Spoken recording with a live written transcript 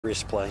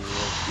Resplaying your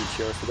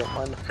BTR if you don't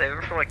mind. Save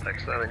it for like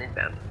next time. I need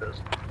bandages.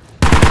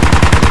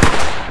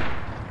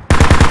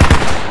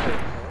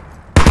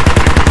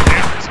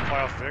 Damn, supply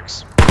off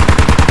Vix.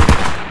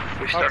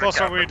 How close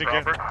are we to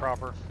get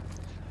proper?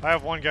 I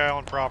have one guy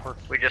on proper.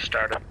 We just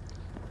started.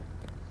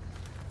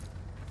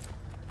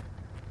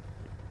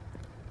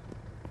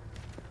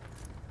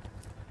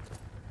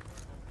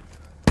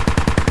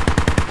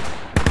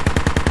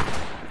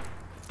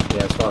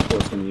 Yeah, it's possible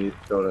when you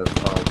go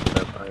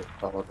to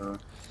follow down.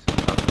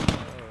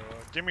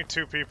 Give me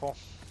 2 people.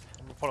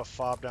 I'm gonna put a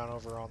fob down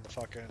over on the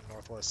fucking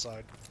northwest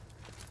side.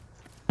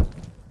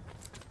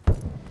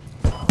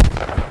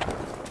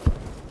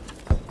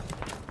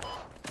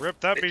 Rip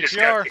that BTR! Just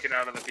got taken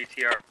out of the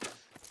BTR.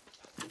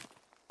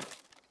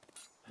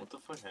 What the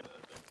fuck happened?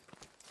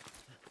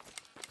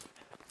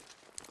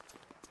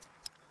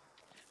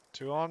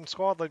 2 on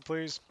squad lead,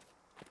 please.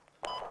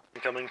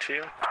 I'm coming to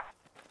you.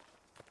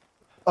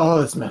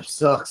 Oh, this map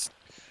sucks.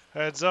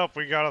 Heads up,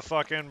 we got a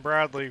fucking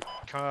Bradley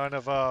kind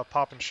of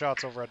popping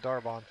shots over at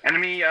Darbon.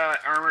 Enemy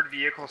armored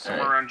vehicle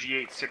somewhere around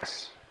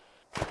G86.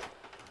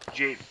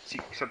 G8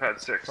 subhead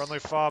 6. Friendly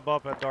fob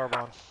up at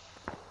Darbon.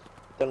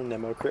 Got an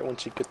ammo crate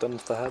once you get done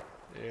with the head.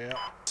 Yeah.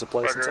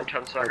 Supplies Bugger in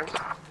 10 seconds.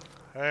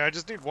 Hey, I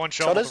just need 1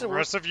 shell. does it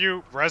Rest of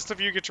you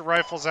get your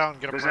rifles out and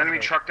get a There's an enemy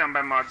truck down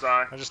by Mod's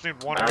Eye. I just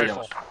need 1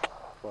 rifle.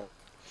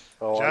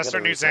 Oh, Jester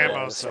needs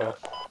ammo, this, so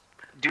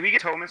Do we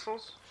get tow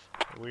missiles?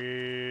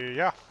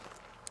 yeah.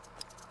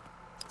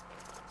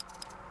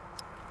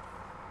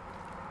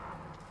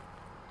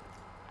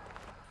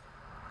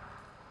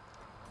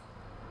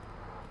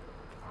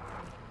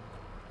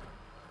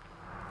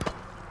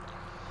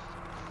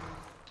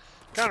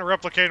 Kind of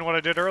replicating what I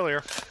did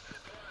earlier.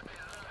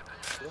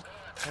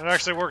 It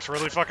actually works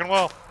really fucking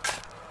well.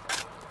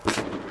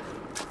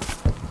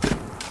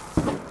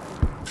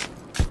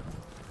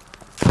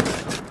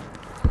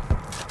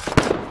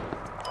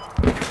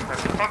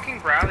 That fucking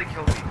Bradley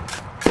killed me.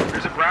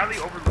 There's a Bradley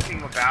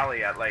overlooking a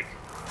valley at like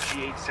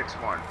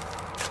G861.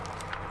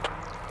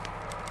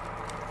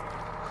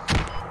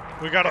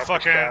 We got a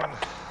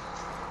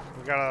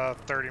we got a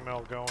 30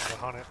 mil going to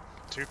hunt it.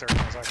 2 30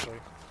 mils actually.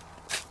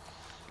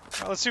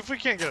 Let's see if we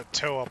can't get a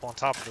tow up on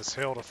top of this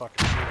hill to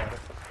fucking shoot at it.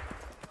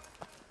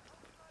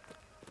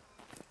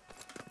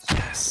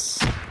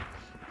 Yes.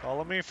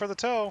 Follow me for the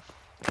tow.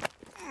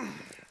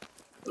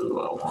 Ooh,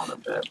 I want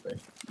it badly.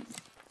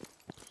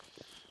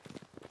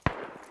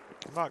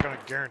 I'm not gonna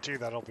guarantee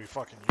that it'll be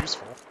fucking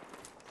useful.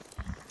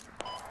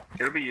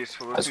 It'll be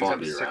useful. I Those just things want have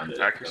to be sick around it.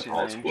 accuracy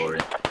All its range. glory.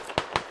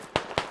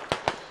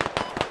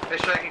 Hey,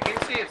 Shaggy, can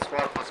you see if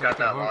Squad Plus got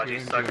that logi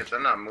stuck? They're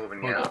not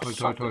moving yet.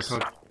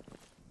 Hold.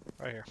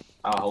 Right here.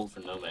 I'll hold for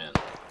no man.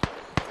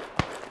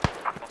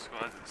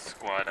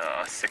 Squad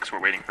 6, we're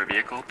waiting for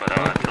vehicle, but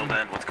until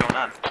then, what's going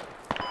on?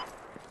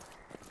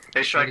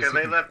 Hey, Striker,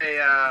 they let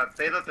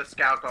the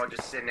scout dog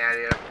just sitting at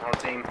you, whole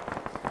team.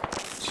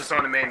 It's just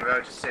on the main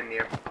road, just sitting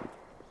here.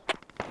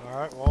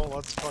 Alright, well,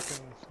 let's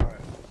fucking...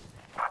 Alright.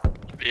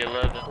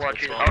 v11.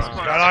 Watch it.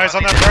 Got eyes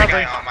on that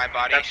Bradley. On my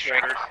body. That's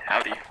Striker.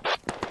 Howdy.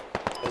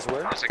 Is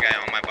where? There's a guy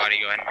on my body.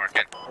 Go ahead and mark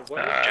it.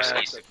 Just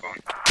east of phone.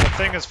 That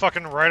thing is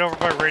fucking right over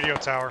by radio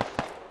tower.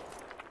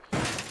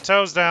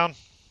 Tow's down.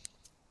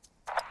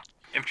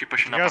 Infantry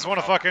pushing You up. guys want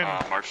to fucking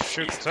march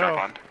shoot east the tow?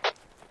 Darbon.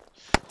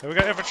 Hey, we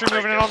got infantry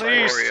moving in on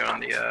the east. On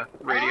the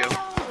radio.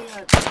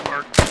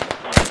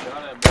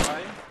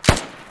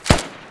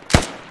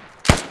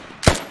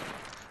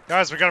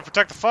 Guys, we gotta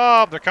protect the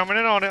fob. They're coming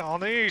in on it on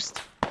the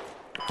east.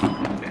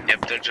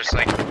 Yep, they're just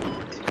like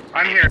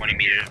I'm here. 20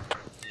 meters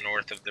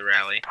north of the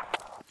rally.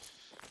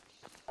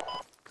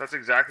 That's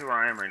exactly where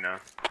I am right now.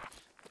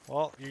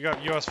 Well, you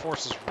got U.S.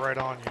 forces right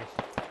on you.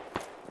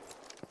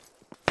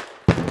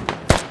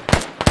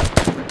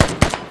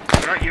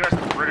 They're not US,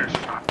 they're British.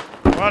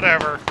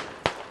 Whatever.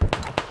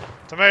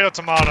 Tomato,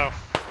 tomato.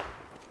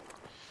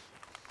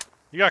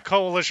 You got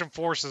coalition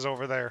forces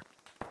over there.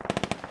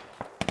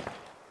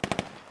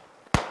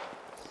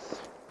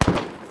 Oh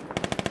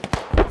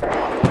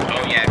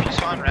yeah, if you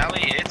saw in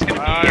rally, it's gonna be.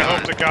 I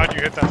hope to God you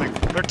hit that thing.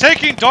 They're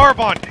taking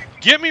Darbon.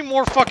 Get me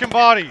more fucking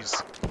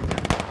bodies.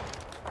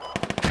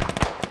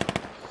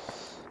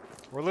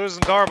 We're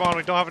losing Darbon.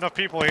 We don't have enough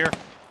people here.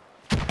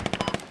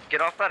 Get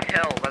off that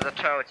hill by the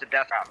tow, it's a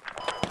death trap.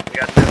 You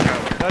got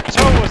that tow. That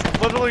tow was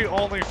literally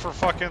only for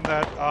fucking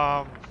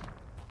that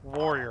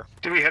warrior.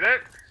 Did we hit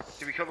it?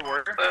 Did we kill the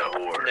warrior?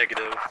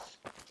 Negative.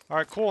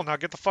 Alright, cool. Now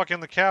get the fuck in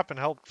the cap and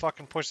help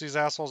fucking push these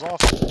assholes off.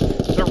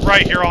 They're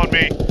right here on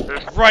me.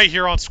 Right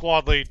here on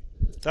squad lead.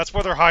 That's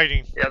where they're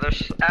hiding. Yeah, there's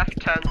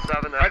F10,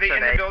 7, Are they in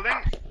the F10, 8. building?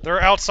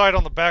 They're outside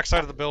on the back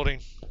side of the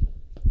building.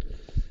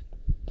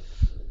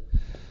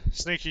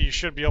 Sneaky, you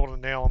should be able to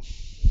nail them.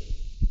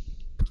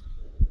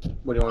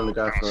 What do you want to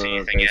go I don't for? see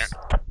anything Base?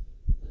 yet.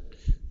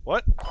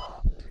 What?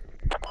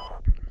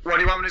 What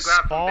do you want me to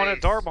grab Spawn from at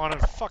base? Darbon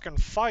and fucking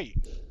fight.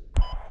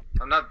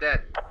 I'm not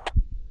dead.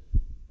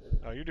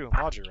 Oh, you're doing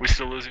logic We right.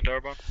 still losing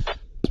Darbon?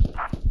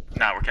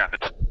 Nah, we're capping.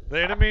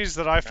 The enemies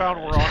that I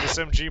found were on this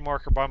MG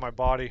marker by my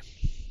body.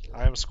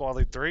 I am squad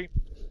lead 3.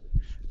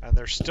 And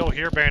they're still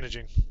here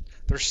bandaging.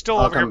 They're still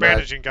I'll over here come back.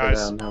 bandaging, Go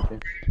guys. down, help you.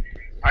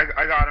 I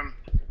got him.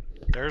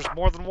 There's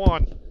more than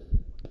one.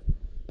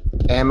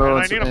 Ammo.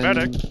 And I need a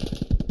medic.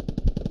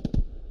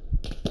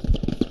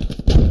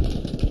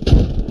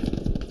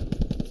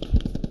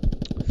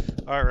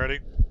 Alright, ready?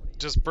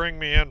 Just bring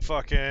me in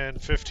fucking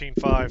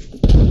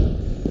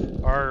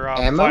 15-5. Or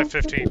Ammo?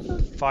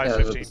 515.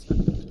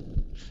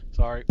 515.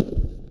 Sorry.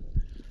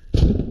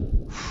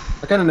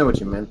 I kind of know what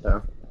you meant,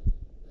 though.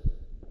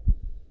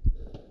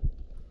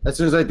 As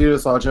soon as I do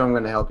this, Launcher, I'm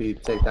going to help you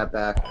take that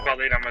back. Well,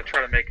 lead, I'm gonna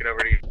try to make it over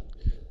to you.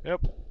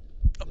 Yep.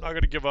 I'm not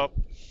gonna give up.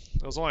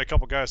 There's only a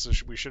couple guys, so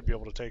we should be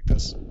able to take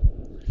this.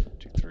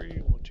 2, 3,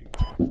 1, 2,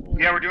 3, 4.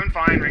 Yeah, we're doing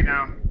fine right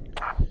now.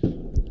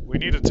 We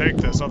need to take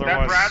this, That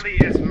otherwise. Bradley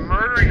is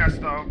murdering us,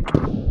 though.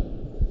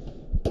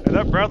 Hey,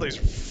 that Bradley's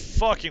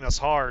fucking us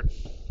hard.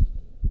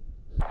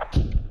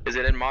 Is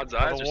it in Mod's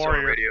eyes the or still on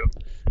warrior. radio?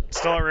 It's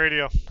still at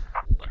radio.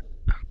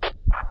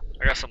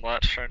 I got some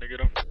latch trying to get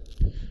him.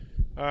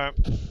 Alright.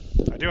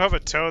 I do have a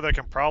tow that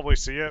can probably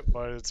see it,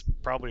 but it's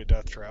probably a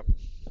death trap.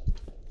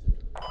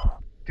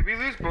 Did we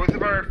lose both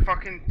of our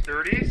fucking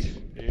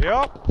 30s?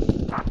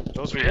 Yep.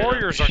 Those Yeah.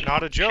 warriors are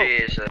not a joke.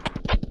 Jesus.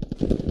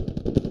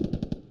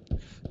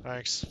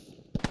 Thanks.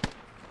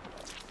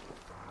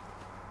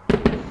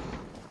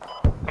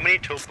 How many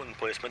token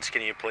placements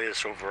can you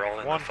place overall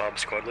in One. the FOB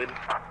squad lead?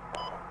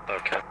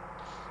 Okay.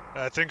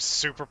 That thing's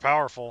super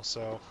powerful,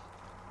 so.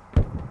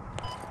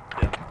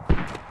 Yeah.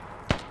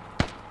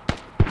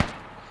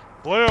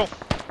 Blue!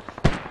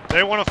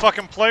 They want to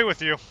fucking play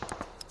with you.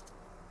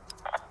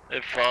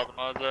 If the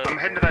Mod's eyes. I'm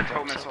heading to that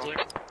tow missile.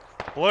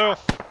 Blue!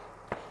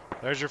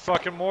 There's your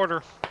fucking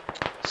mortar.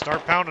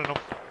 Start pounding them.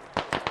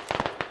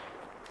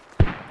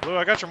 Blue,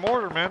 I got your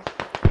mortar, man.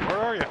 Where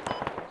are you?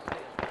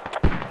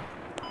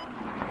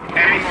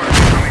 Enemy mortar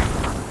coming.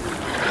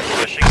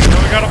 Pushing. So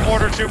we got a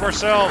mortar tube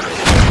ourselves.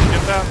 Let's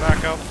get that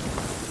back up.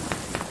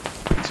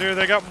 Two,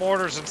 they got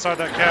mortars inside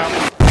that cap.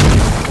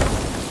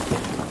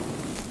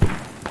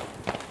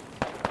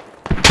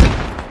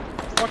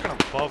 Fucking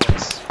above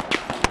us.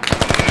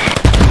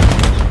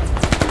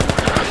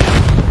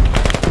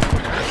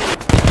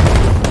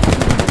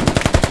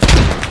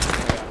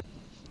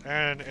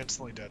 And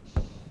instantly dead.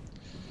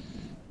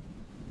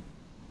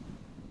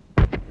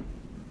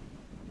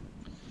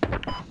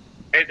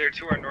 Hey, they're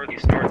to our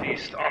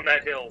northeast on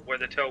that hill where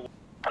the tow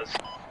was.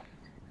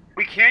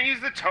 We can't use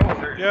the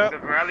tow. Yeah. The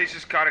Bradley's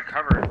just got it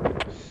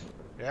covered.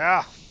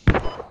 Yeah.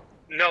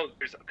 No,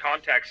 there's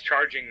contacts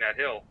charging that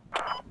hill.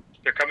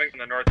 They're coming from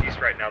the northeast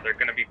right now. They're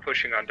gonna be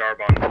pushing on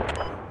Darbon.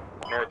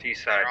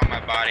 Northeast side. They're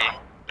on my body.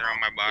 They're on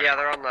my body. Yeah,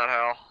 they're on that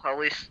hill. At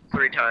least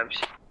 3 times.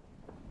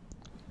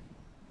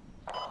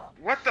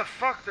 What the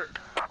fuck?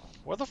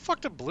 Where the fuck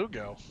did Blue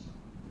go?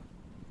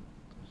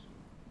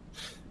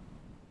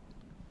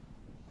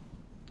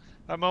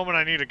 That moment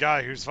I need a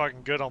guy who's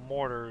fucking good on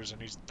mortars,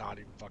 and he's not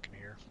even fucking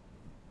here.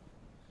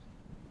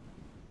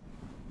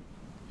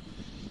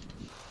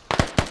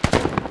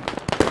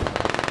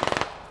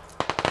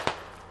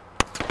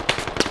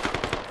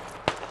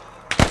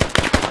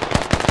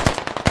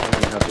 I'm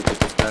going to help you take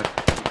this back.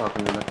 I'm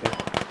talking to you back here.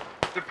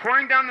 They're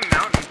pouring down the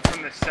mountain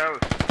from the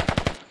south.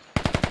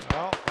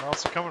 Well, they're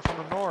also coming from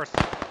the north.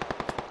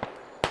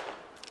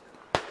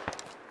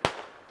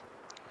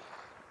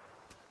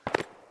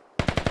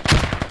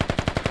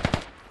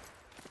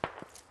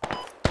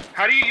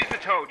 How do you use the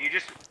tow? Do you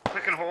just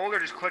click and hold or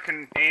just click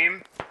and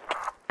aim?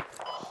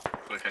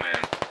 Clicking in.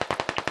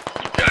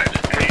 You got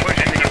it. And you push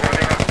it and then you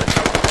rotate off the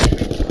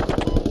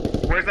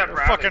tow. Where's that They're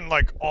Bradley? fucking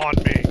like on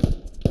me.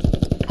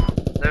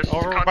 There's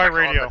Over by contacts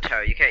radio. on the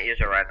tow. You can't use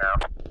it right now.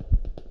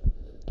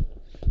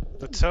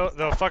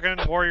 The fucking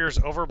warriors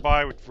over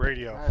by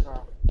radio.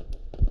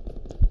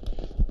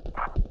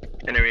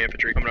 Enemy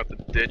infantry coming up the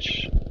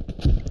ditch.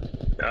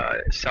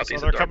 So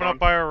Southeast they're of coming Darbon. up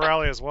by our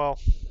rally as well.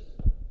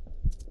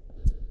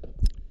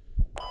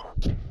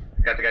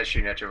 Got the guy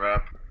shooting at you,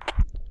 Rob.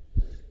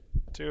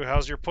 Two,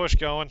 how's your push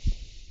going?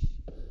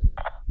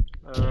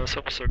 So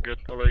far so good.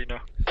 I'll let you know.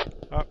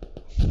 I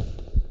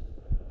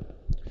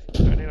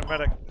need a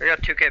medic. We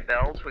got 2k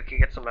bells. We can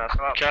get some mess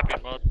up.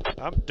 Capping Mod.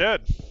 I'm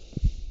dead.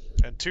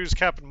 And two's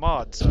Captain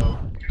Mod, so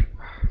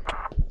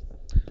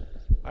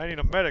I need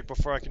a medic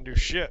before I can do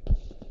shit.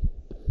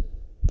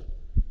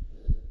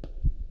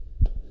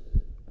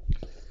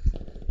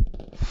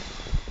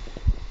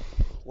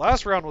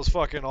 Last round was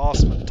fucking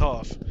awesome and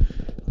tough.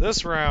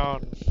 This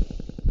round,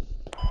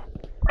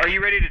 Are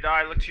you ready to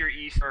die? Look to your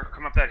east or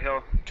come up that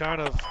hill.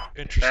 kind of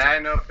interesting. Yeah, I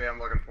know. Yeah, I'm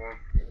looking for him.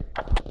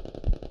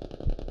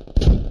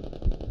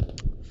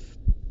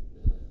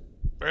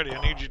 Ready,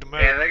 I need you to Yeah,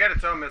 medic. they got a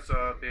tow missile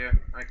up here.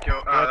 I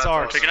killed. Oh, That's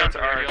ours. Taking out That's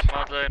the radio ours. on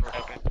Mod's eye and we're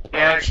helping.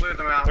 Yeah, I cleared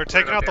them out. They're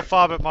Cleared taking up out the here.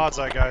 fob at Mod's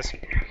Eye, guys.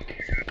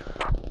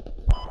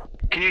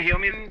 Can you heal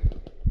me?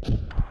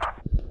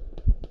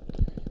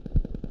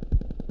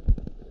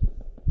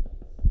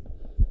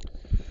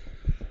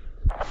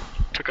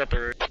 Took out the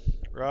radio.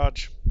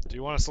 Raj, do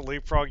you want us to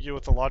leapfrog you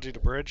with the Logi to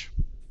bridge?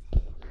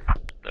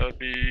 That would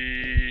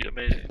be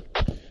amazing.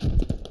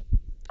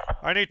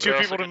 I need 2 We're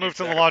also people to gonna move need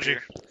to the backup Logi.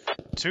 here.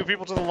 2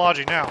 people to the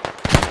lodgy now.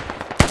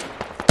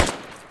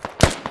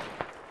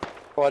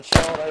 Watch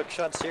out, I took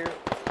shots here.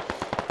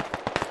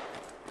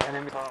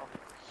 Enemy top.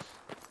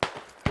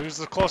 Who's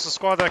the closest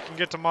squad that can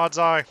get to Mod's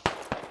eye?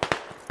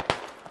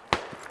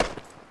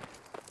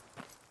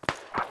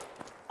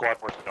 Squad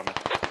force coming.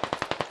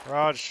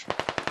 Raj.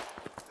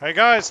 Hey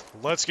guys,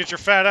 let's get your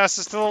fat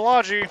asses to the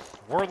lodgy.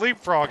 We're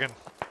leapfrogging.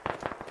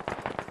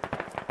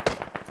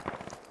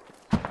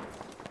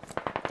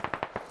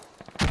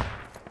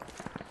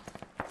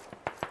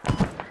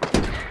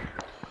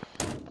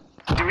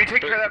 Did we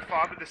take care of that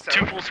fob at the south?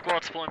 2 full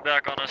squads pulling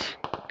back on us.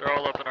 They're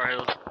all up in our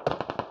hills.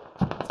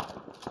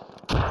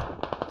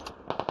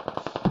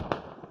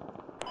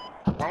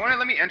 Why won't it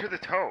let me enter the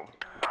toe?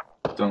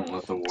 Don't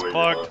let the warrior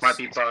bugged. Might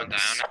be bugged.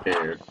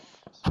 scared.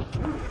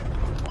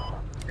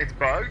 It's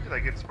bugged?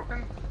 Like it's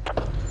broken?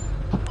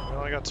 We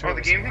only got 2 Oh, of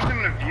the us. game thinks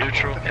I'm in a view.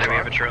 Neutral. What the Enemy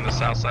fuck? infantry on the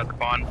south side of the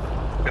pond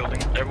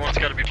building. Everyone's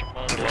gotta be from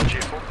us.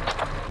 Lodgy full.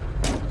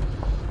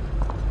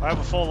 I have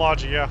a full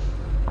lodgy, yeah.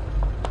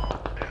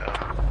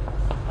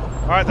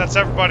 Yeah. Alright, that's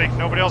everybody.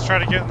 Nobody else try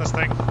to get in this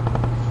thing.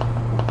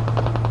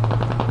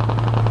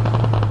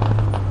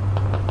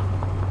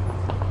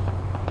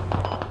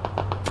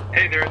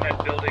 Hey, they're in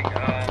that building.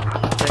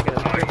 Taking a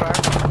spear fire.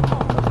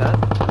 What's that?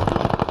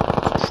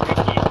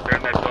 Sneaky. They're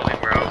in that building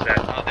where I was at.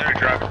 Oh, they're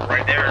driving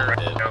right there. Right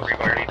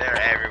everywhere.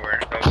 They're everywhere.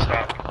 Don't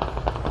stop.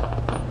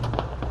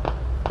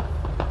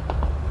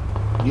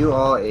 You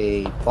are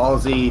a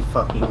ballsy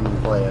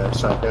fucking player,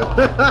 Psycho.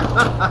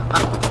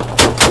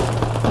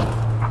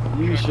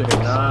 You should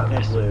not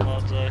have lived.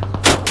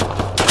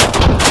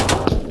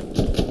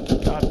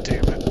 God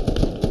damn it.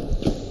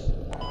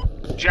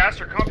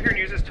 Jaster, come up here and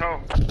use his toe.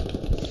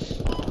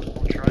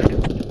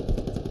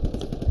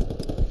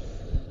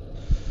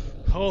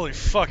 Holy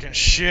fucking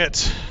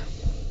shit.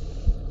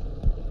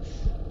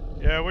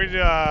 Yeah, we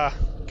kinda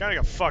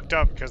got fucked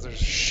up because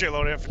there's a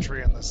shitload of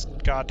infantry in this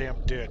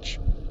goddamn ditch.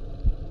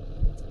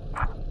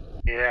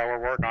 Yeah, we're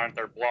working on it.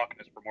 They're blocking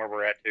us from where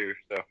we're at too,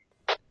 so.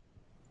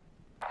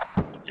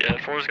 Yeah,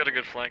 4's got a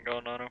good flank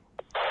going on him.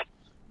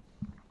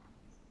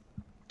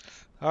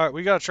 Alright,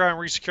 we gotta try and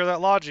re-secure that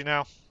lodgy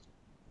now.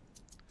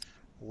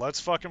 Let's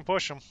fucking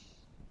push them.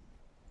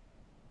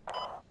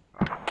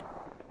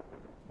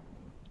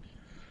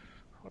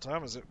 What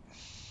time is it?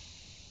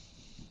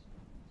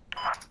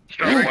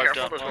 Strawberry, Wiped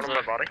careful, out there's one on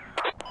Monza. my body.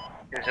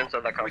 He's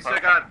inside that We compound. still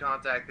got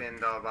contact in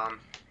Dalbon.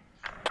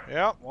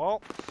 Yeah,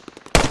 well.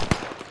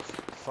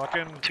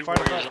 Fucking 2 fight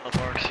it warriors out. in the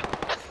parks.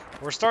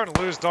 We're starting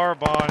to lose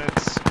Darbon.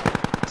 It's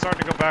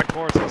starting to go back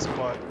towards us,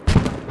 but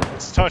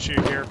it's touchy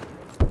here.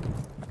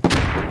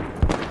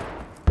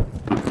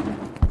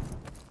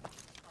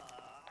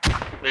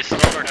 They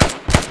stalled our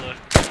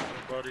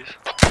bodies.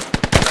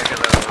 To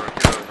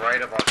the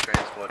right of our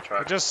transport We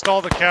truck. just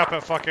stalled the cap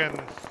at fucking...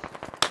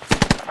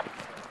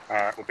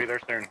 Alright, we'll be there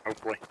soon,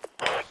 hopefully.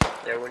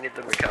 Yeah, we need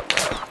the recap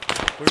lab.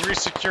 We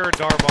re-secured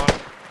Darbon.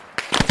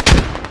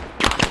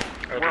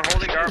 We're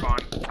holding Darbon.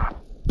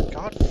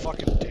 God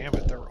fucking damn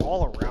it, they're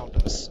all around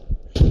us.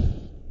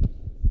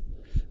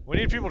 We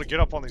need people to get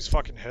up on these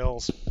fucking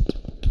hills.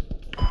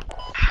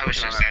 I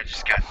was just, I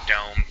just got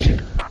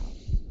domed.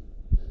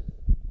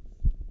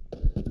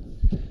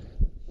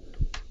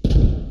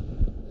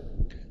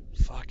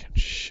 Fucking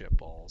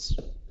shitballs.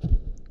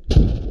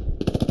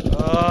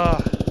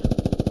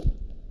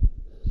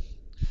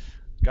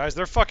 Guys,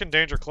 they're fucking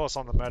danger close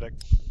on the medic.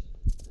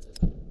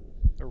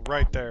 They're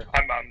right there.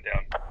 I'm down.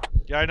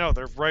 Yeah, I know,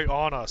 they're right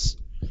on us.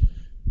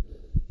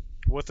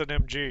 With an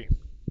MG.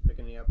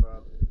 Picking you up,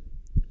 Rob.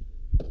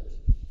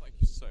 Thank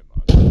you so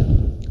much.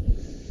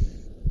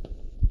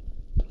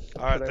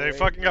 Alright, they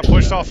fucking got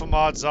pushed off of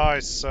Mod's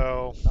eyes,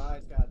 so...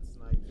 Eyes got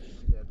sniped.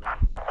 I'm dead, Rob.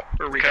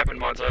 We're recapping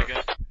Monza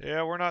again.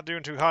 Yeah, we're not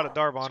doing too hot at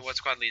Darbon. So what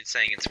squad lead is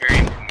saying, it's very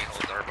important we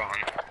hold Darbon.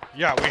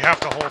 Yeah, we have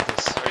to hold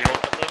this. Are you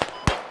holding them?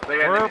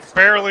 We're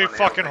barely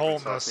fucking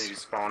holding this.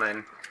 Spawn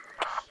in.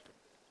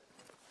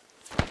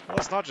 Well,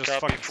 let's not just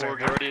Copy fucking 4, stand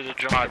get there. ready to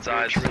jump Mod's the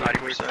bridge eyes, really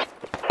quick. 90%.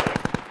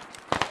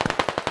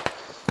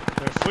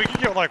 If we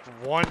can get like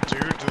one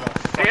dude to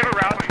the They have a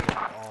fucking rally.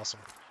 lodge, awesome.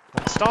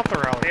 Then stop the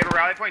rally. They have a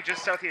rally point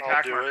just south of the I'll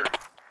attack do marker. it.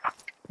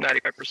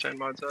 95%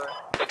 Monza.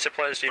 What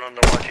supplies do you on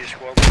the lodgy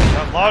squad?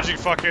 That lodgy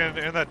fucking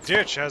in that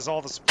ditch has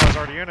all the supplies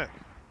already in it.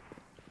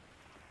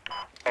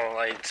 Oh,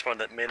 I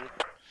spawned at min.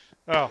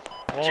 Oh,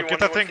 well, you get want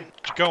that north thing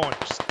going.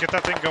 Just get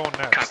that thing going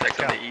next. Contact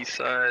on Yeah. the east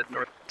side,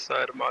 north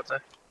side of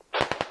Monza.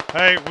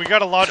 Hey, we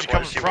got a lodgy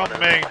coming Supplies you from want in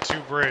main to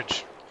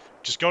bridge.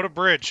 Just go to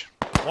bridge.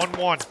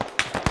 1-1.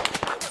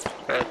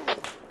 We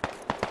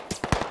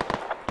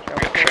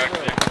got track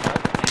there.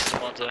 East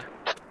of Monza.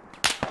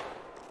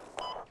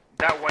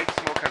 That white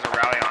smoke has a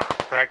rally on it.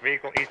 Track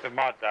vehicle east of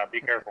Monza,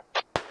 be careful.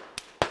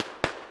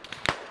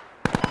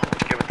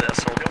 Give it that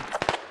soldier.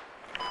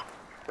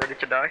 Ready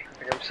to die? I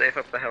think I'm safe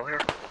up the hill here.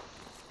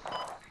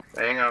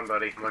 Hang on,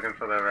 buddy. I'm looking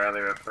for the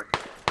rally real quick.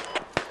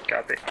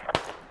 Copy.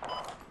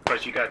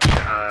 But you got,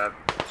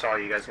 saw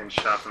you guys getting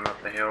shot from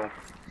up the hill.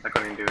 I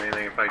couldn't do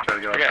anything if I tried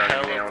to go We got outside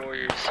and hella nailed.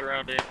 warriors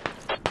surrounding.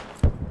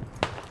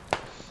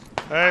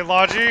 Hey,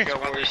 Logi. Got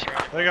warriors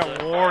surrounding They got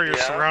Monza. warriors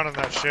Yeah. surrounding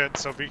that shit,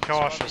 so be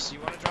cautious. Do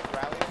you want to drop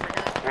rally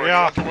over here?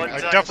 Yeah, The ones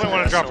I that- definitely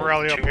want to drop a SL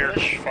rally up here.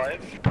 2-ish,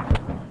 5.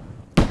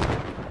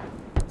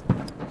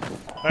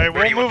 Hey, Where do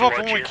we'll you move want up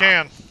the when we Logi?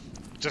 can.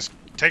 Just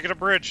take it a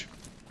bridge.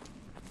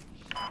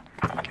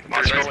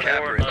 There's There's no four,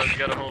 average. you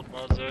gotta hold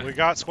Monza. We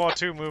got squad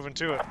 2 moving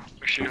to it.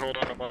 Make sure you hold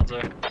on to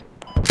Monza.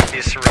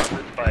 He's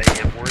surrounded by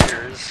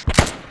warriors.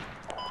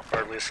 Or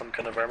at least some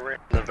kind of armory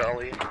in the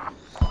valley.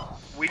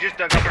 We just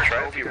dug up our Try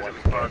trophy if you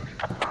because want. it was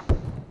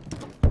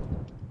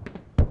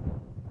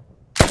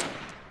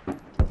bugged.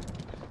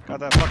 Got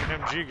that fucking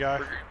MG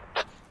guy.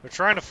 They're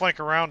trying to flank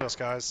around us,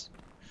 guys.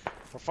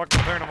 We're fucking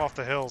clearing them off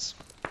the hills.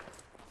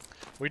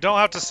 We don't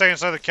have to stay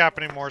inside the cap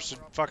anymore, so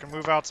fucking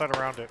move outside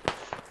around it.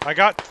 I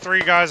got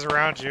 3 guys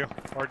around you.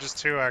 Or just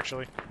 2,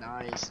 actually.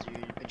 Nice,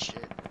 dude. Good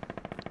shit.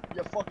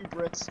 Yeah, fucking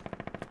Brits.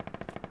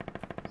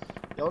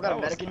 Y'all got That a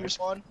was medic in your nice.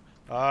 spawn?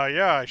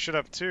 Yeah, I should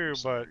have 2,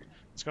 but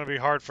it's gonna be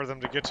hard for them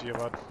to get to you,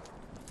 bud.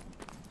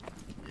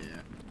 Yeah.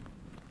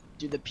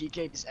 Dude, the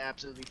PK is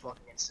absolutely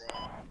fucking insane.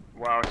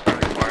 Wow, it's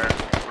really quiet.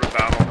 What a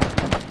battle.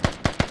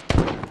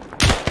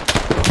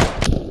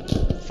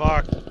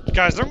 Fuck.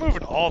 Guys, they're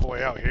moving all the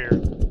way out here.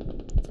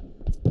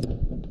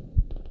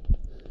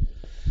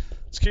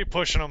 Let's keep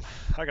pushing them.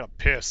 I got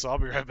piss, so I'll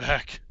be right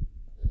back.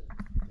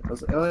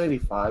 Those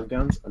L85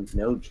 guns are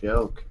no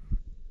joke.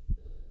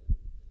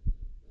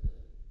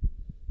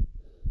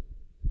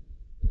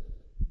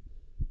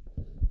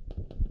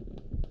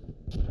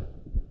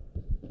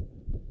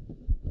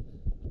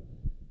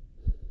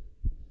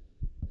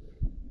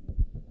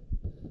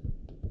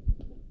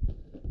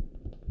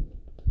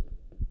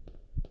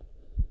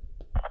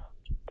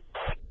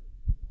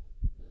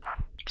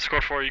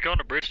 Squad 4, you going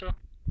to Brits though?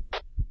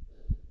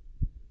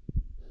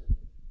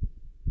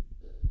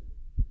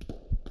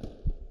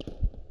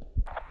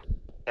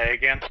 Say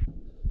again.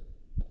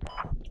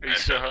 Are you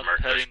still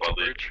heading to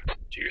Bridge?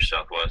 To your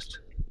southwest.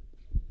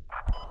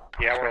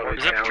 Yeah, we're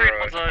Is infantry in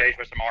Monza? engaged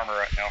with some armor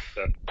right now.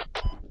 So.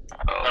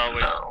 Oh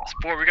wait,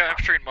 Sport, we got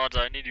infantry in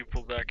Monza. I need you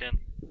pulled back in.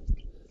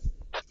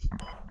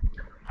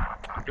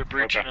 They're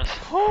breaching us.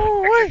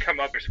 I can come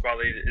up your squad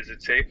lead. Is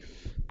it safe?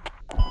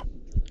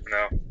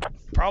 No.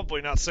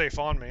 Probably not safe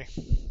on me.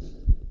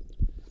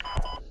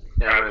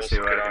 Yeah, I'm gonna see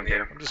what I can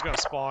do. I'm just gonna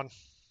spawn.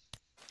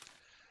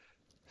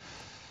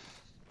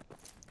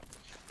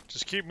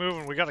 Just keep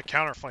moving. We gotta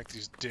counterflank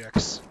these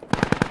dicks.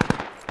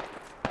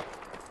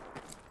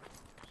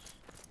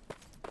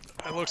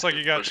 It looks like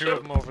you got 2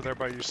 of them over there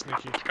by you,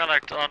 Sneaky.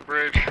 Connect on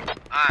Bridge.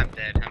 I'm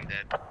dead. I'm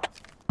dead.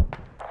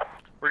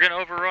 We're getting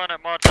overrun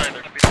at Monza.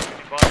 There can be so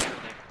many bodies in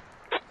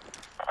there.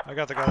 I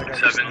got the guy that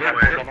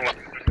got me.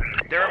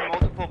 There are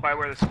multiple by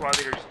where the squad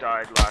leader just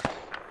died last.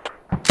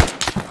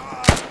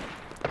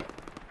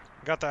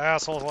 Got the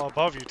assholes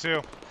above you too.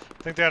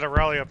 I think they had a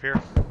rally up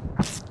here.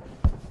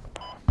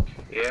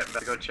 Yeah,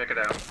 better go check it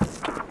out.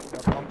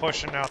 Yep, I'm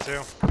pushing now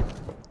too.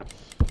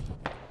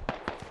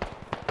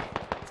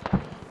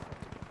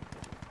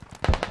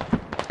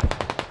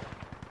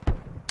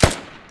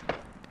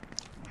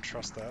 I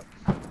trust that.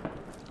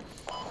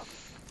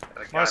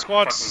 My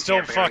squad's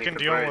still fucking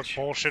dealing with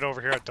bullshit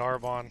over here at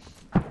Darbon.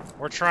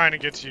 We're trying to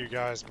get to you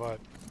guys, but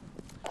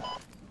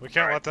we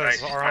can't let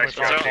this our only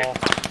fight fall.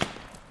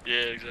 Yeah,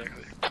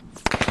 exactly.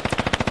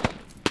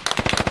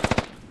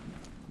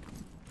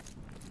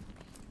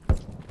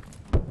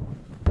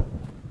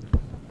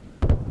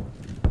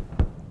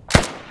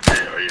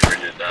 Are you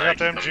ready to die? I got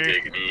the Come MG.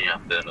 dig me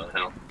up there on the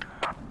hill.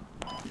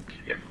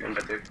 Yep, I'm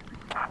about to.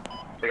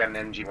 They got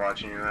an MG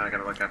watching you, I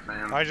gotta look out for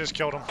him. I just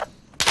killed him.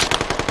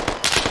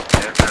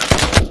 Yeah,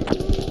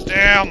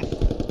 Damn!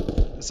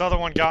 This other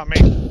one got me.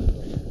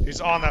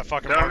 He's on that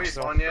fucking mark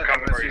still. on yet.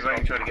 I'm gonna see if I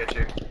can try to get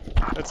you.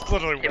 It's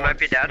literally He one, might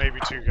be dead. maybe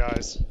 2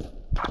 guys.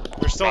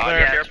 They're still Oh, there.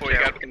 yeah. Careful, you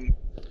got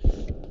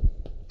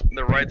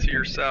the right to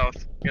your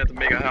south. You have to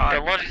make a The high.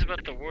 Logi's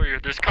about the warrior.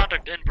 There's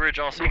contact in Bridge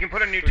also. We can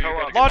put a new So you tow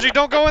gotta up. get Logi,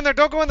 don't go in there!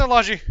 Don't go in there,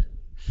 Logi!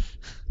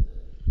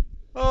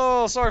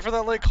 Oh, sorry for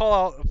that late call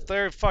out.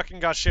 They fucking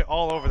got shit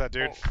all over that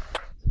dude.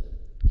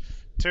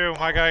 2,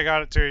 my guy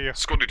got it to you.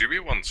 Scotty, do we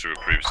want to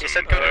approve some? He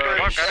said go to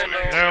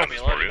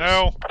Bridge.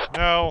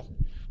 No.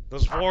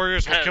 Those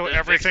warriors will Yeah, kill there's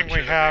everything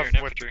victim we shit over have here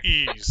in with infantry.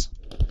 ease.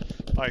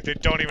 Like, they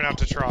don't even have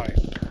to try.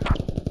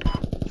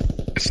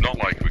 It's not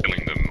like we're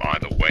killing them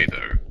either way,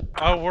 though.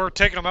 Oh, we're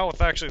taking them out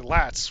with actually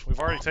lats. We've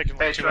already taken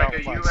Hey, like 2 out Striker,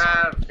 with you lats.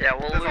 have. Yeah,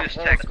 we'll There's lose a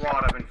whole tech.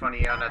 squad up in front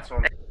of you on that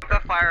storm. The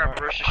fire up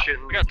versus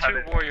shooting. We got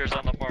 2 warriors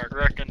on the mark.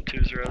 Reckon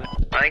 2's really.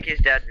 I think he's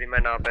dead. He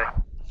might not be.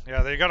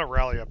 Yeah, they got a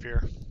rally up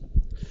here.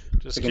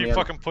 Just Again, keep yeah.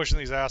 fucking pushing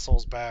these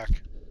assholes back.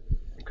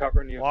 I'm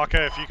covering you.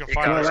 Waka, if you can You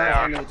find got a it.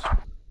 squad. Image.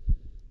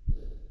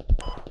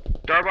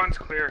 Darbon's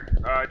clear. Do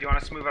you want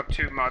us to move up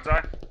to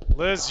Modzai?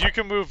 Liz, you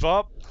can move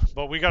up,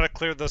 but we gotta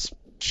clear this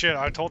shit.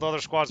 I told the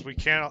other squads we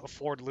can't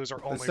afford to lose our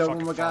only There's still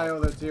fucking one guy fight.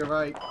 over there to your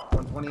right.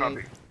 128.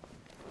 Copy.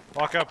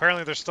 Waka,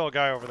 apparently there's still a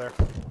guy over there.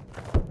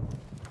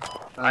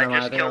 I don't know,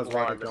 just think it killed was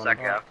Walker one, the killing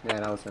second him. guy. Yeah,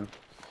 that was him.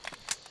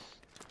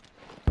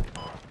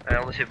 I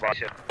only see boss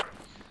here.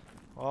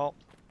 Well,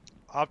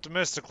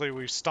 Optimistically,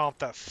 we stomped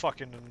that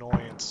fucking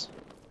annoyance.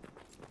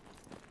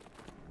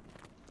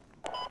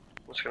 I'm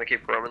just gonna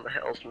keep roaming the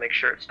hills to make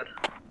sure it's dead.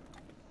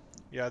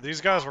 Yeah,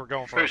 these guys were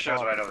going for Pretty a sure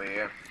it's flop. right over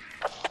here.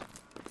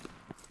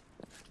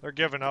 They're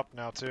giving up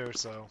now too,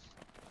 so.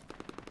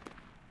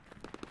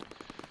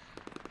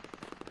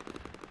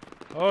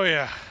 Oh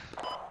yeah.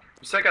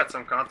 We still got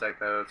some contact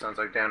though, it sounds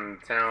like down in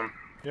town.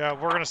 Yeah,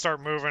 we're gonna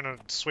start moving and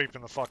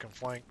sweeping the fucking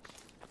flank.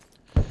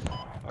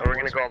 We're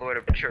gonna go all the way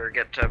to Butcher,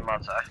 get to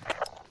Matai.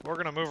 We're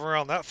gonna move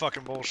around that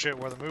fucking bullshit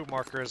where the move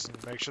marker is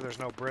and make sure there's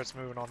no Brits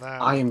moving on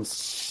that. I am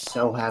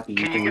so happy you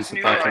Can can you use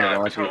get the some new,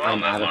 fucking control logic. on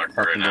I'm that out of marker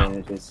fucking right now?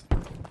 bandages.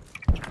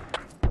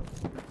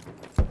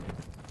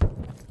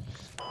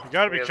 You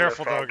gotta be We have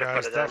careful no though, fog to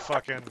guys. put it That in.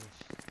 fucking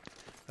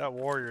that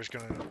warrior's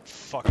gonna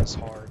fuck us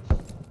hard.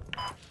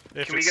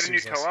 If Can we it get a new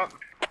sees us. tow up?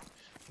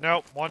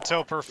 Nope, one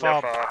tow per No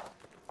fob.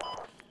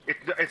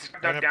 It's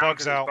And dug it down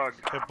bugs 'cause out. it's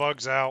bugged. It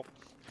bugs out.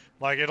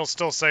 Like it'll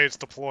still say it's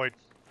deployed.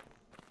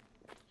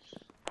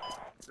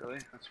 Really?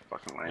 That's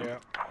fucking lame. Yeah.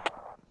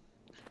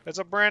 It's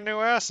a brand new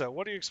asset.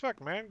 What do you expect,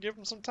 man? Give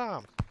them some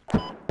time.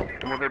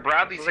 Well, their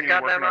Bradley This is a seem to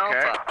be working goddamn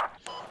okay. alpha.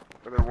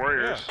 For their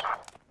warriors.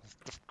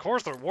 Of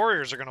course, the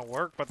warriors are gonna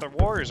work, but the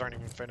warriors aren't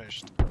even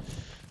finished.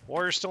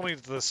 Warriors still need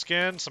the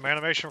skin, some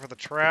animation for the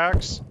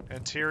tracks,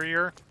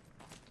 interior.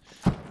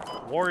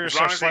 Warriors As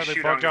long are as they slightly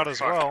shoot, bugged I out don't as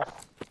give a well.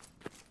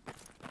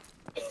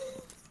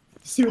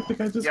 See what the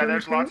guy just Yeah,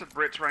 there's went lots of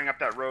Brits running up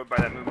that road by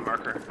that movement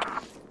marker.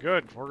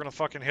 Good, we're gonna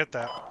fucking hit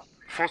that.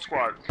 Full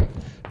squad.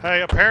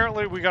 Hey,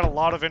 apparently we got a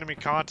lot of enemy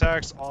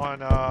contacts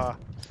on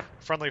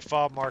friendly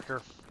fob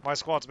marker. My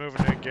squad's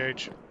moving to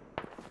engage.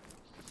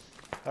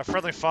 That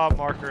friendly fob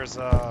marker is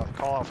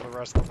call out for the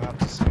rest of the map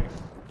to see.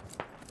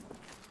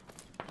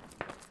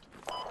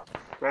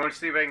 Well, let's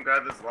see if I can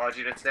grab this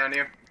logi that's down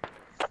here.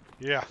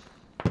 Yeah.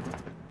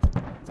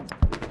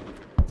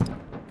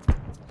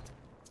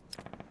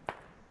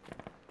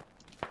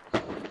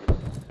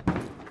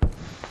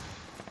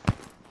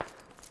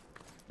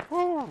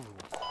 Woo!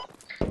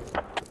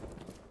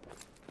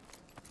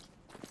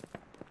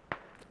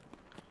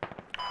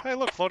 Hey,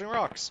 look, floating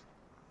rocks.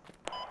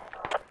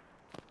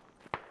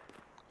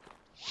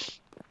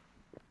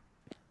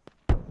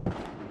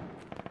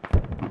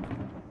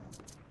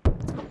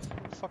 Where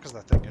the fuck is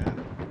that thing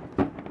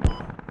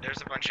at?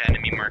 There's a bunch of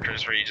enemy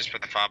markers where you just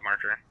put the fob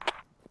marker.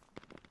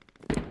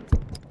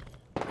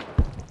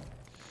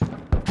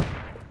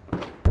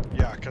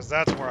 Yeah, because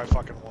that's where I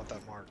fucking want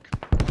that mark.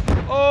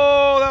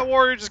 Oh, that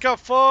warrior just got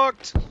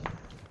fucked!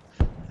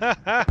 Ha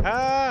ha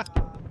ha!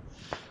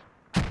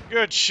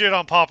 Good shit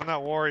on popping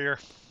that warrior.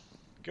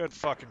 Good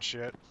fucking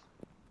shit.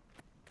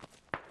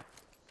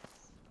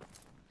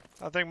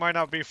 That thing might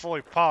not be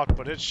fully popped,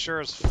 but it sure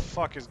as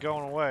fuck is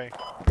going away.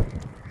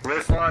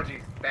 This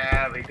logi's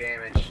badly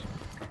damaged.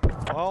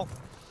 Well,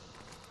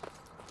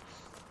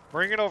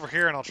 bring it over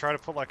here and I'll try to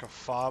put like a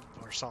fob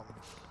or something.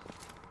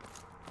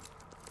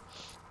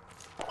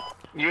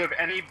 You have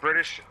any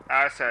British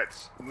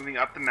assets moving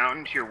up the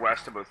mountain to your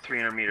west about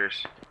 300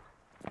 meters.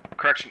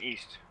 Correction,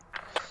 east. I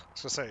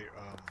was gonna say,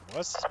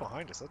 west is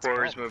behind us. That's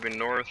Warriors problem. moving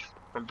north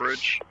from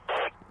bridge.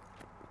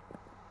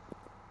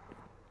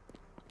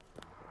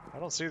 I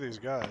don't see these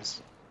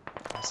guys.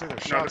 I see their No,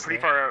 they're shots. pretty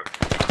though. far out.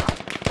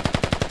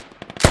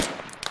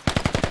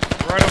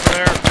 Right over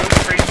there.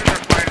 Those tracers are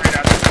flying right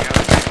at them. The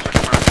other tracers are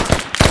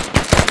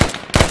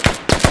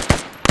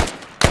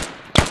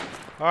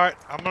flying. Alright,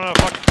 I'm gonna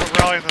fucking put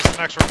rally in this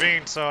next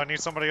ravine, so I need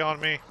somebody on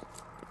me.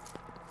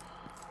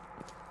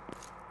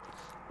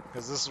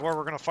 Because this is where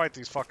we're gonna fight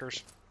these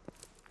fuckers.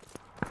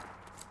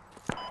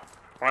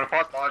 I want to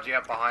put the logi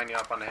up behind you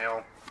up on the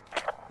hill.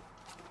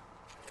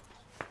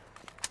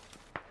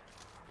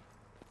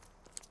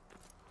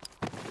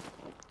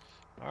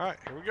 Alright,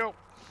 here we go.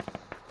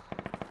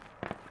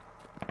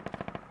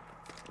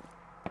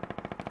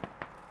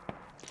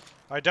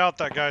 I doubt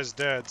that guy's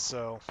dead,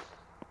 so...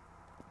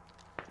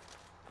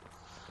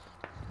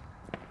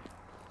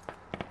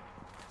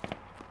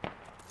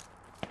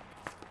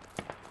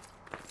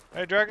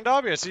 Hey, Dragon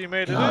Dobby, I see you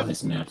made it God, in.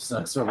 this map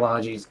sucks for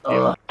logis.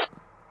 Ugh.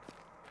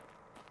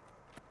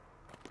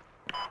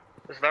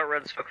 Is that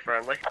red smoke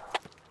friendly?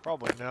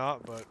 Probably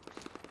not, but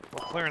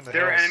we're clearing the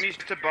There are hills. enemies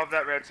just above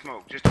that red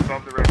smoke. Just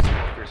above the red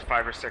smoke. There's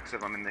 5 or 6 of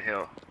them in the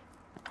hill.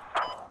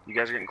 You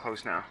guys are getting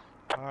close now.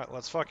 Alright,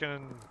 let's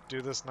fucking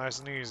do this nice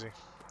and easy.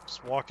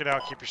 Just walk it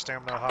out, keep your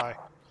stamina high.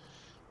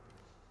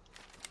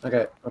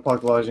 Okay, I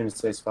parked the logi in a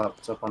safe spot.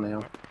 It's up on the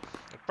hill.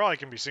 It probably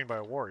can be seen by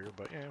a warrior,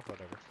 but yeah,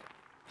 whatever.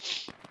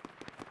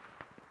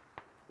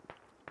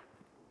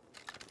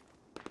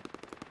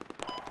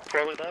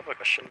 Probably I have a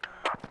question.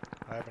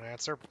 I have an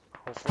answer,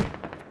 hopefully.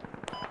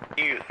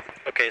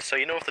 Okay, so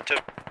you know with the tip,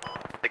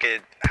 okay,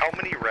 how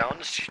many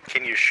rounds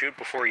can you shoot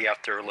before you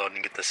have to reload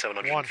and get the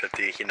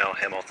 750, you know,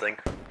 ammo thing?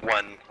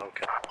 One,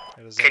 okay.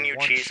 It is Can a you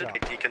one cheese shot.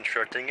 it by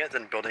deconstructing it,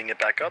 then building it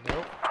back up?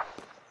 Nope.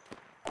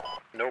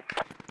 Nope.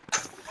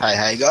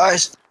 Hey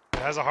guys. It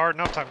has a hard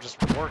enough time just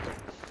working.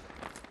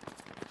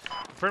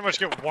 You pretty much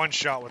get one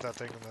shot with that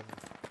thing and then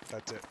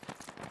that's it.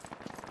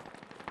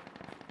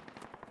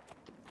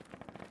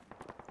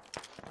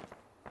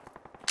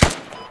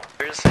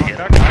 there's a hit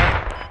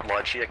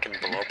Logi I can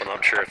blow up. I'm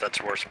not sure if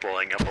that's worth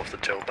blowing up off the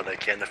toe, but I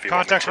can if you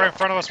want me Contact's to. right in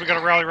front of us. We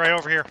got a rally right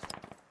over here.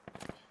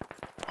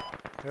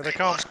 Here they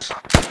come.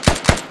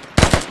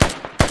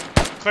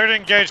 Clear to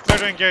engage, clear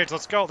to engage.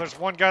 Let's go. There's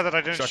one guy that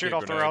I didn't shoot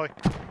off the rally.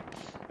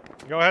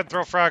 Go ahead and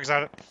throw frags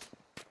at it.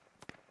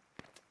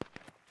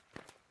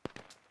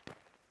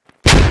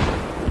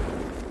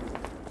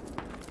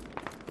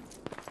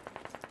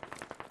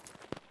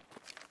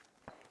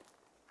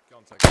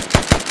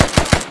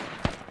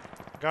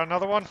 Got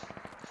another one.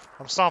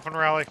 I'm stomping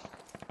rally.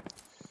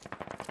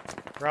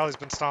 Rally's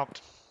been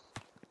stomped.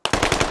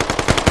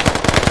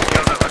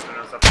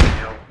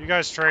 You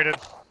guys traded.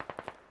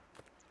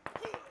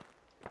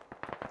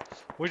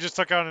 We just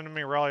took out an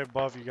enemy rally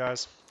above you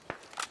guys.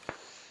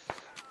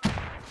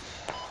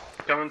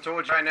 Coming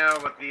towards you right now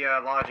with the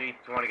Logi.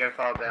 If you want to go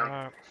fall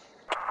down.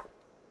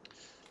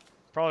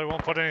 Probably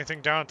won't put anything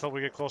down until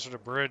we get closer to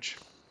bridge.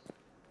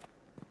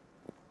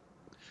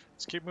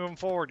 Let's keep moving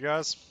forward,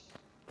 guys.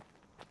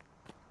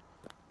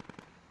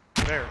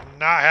 They're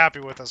not happy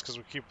with us because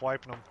we keep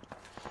wiping them.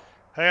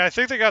 Hey, I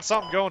think they got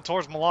something going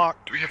towards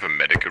Malak. Do we have a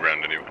medic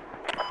around anyway?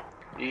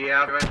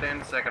 Yeah, I'll be right there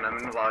in a second. I'm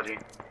in the Logi.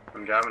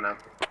 I'm driving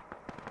up.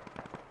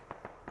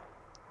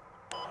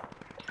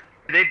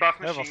 Are they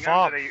buff machine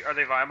guns? Are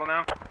they viable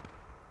now?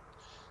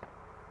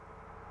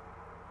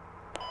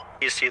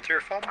 You see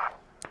their fob?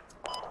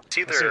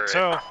 See I see a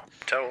toe.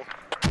 Toe.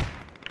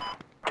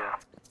 Yeah.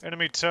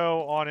 Enemy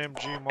toe on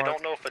MG mark. I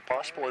don't know if it's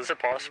possible. Is it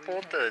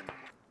possible to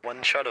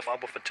one-shot a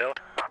fob with a toe?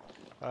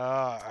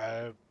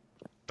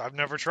 I've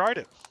never tried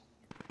it.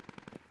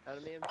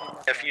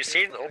 If you see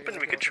it open,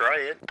 we could try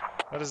it.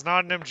 That is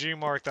not an MG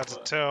mark, that's a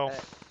toe.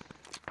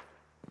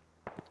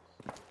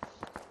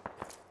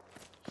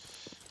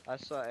 I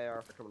saw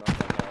AR coming up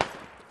that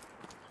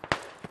hill.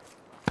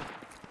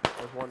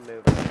 There's one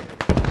moving.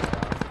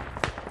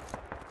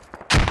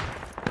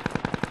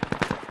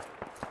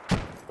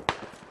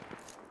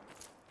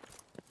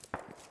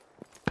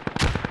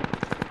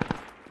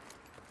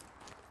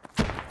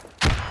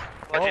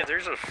 Logi,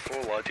 there's a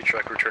full Logi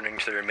truck returning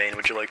to their main.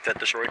 Would you like that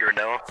destroyed or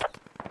no?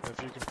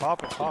 If you can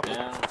pop it, pop it.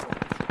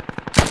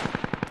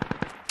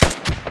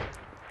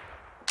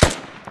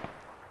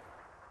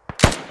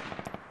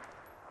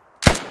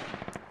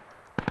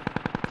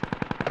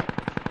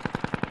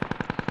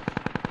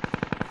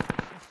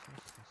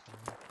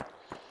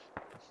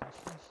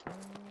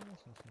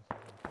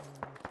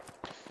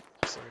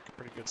 Looks like a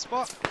pretty good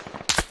spot.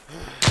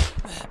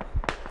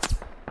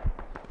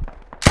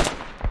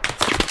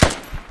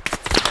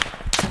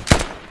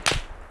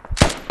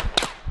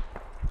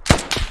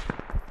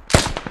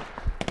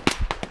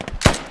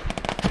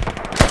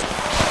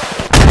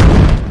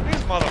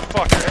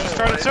 Motherfucker, he's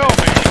trying to tell me.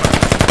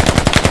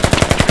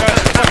 You guys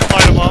fucking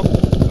light him up.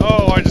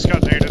 Oh, I just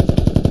got naded.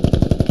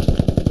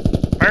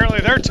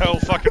 Apparently their toe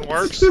fucking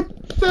works.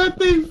 That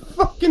thing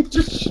fucking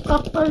just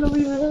shot right over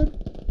your head.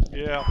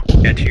 Yeah.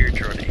 Get to your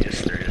drone,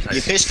 yes, there is.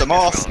 You pissed them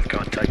off.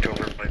 Contact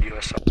over by the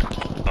US.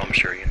 I'm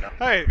sure you know.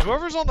 Hey,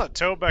 whoever's on that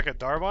toe back at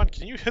Darbon,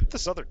 can you hit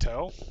this other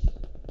toe?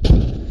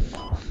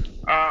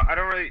 I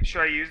don't really.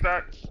 Should I use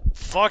that?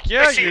 Fuck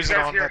yeah, use it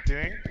on that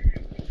thing.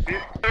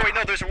 Oh wait,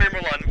 no, there's a Warrior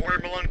Milan. Warrior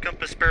Milan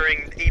compass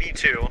bearing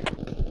 82.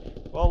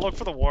 Well, look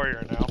for the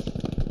warrior now.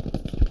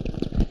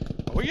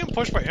 Are we getting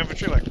pushed by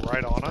infantry like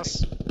right on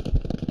us?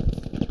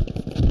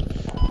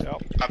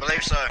 Yep. I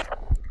believe so.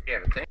 Yeah,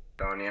 the tank's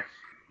on you.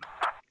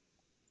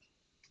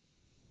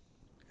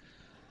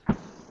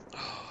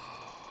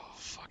 Oh,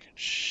 fucking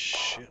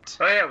shit.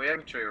 Oh yeah, we have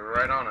infantry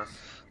right on us.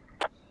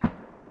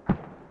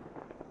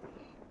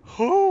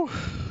 Whew.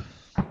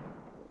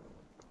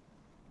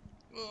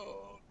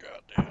 Oh,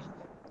 goddamn.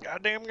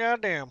 Goddamn,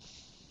 goddamn.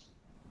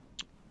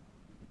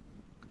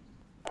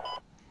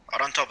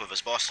 Right on top of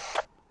us, boss.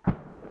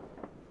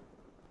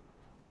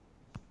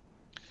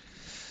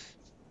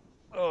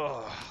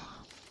 Ugh.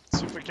 Let's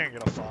see if we can't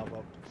get a fob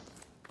up.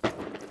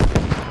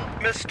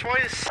 Missed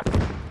twice.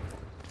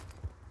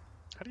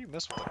 How do you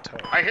miss with a toe?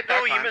 I hit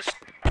that Oh, time. you missed.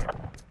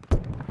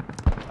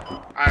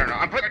 I don't know.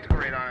 I'm putting the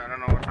grade on it. I don't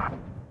know what.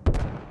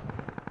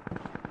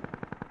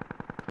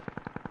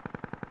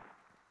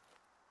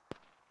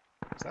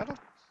 Is that a...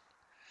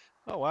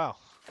 Oh, wow.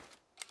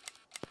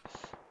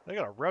 They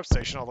got a rep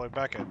station all the way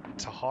back at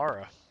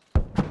Tahara.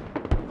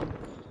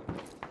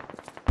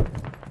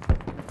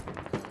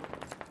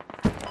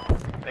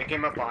 They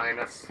came up behind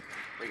us.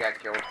 We got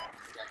killed.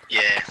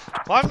 Yeah.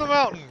 Climb the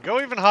mountain. Go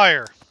even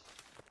higher.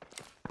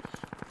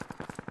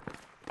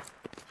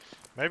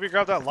 Maybe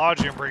grab that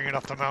Logi and bring it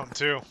up the mountain,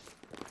 too.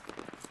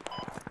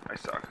 I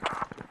suck.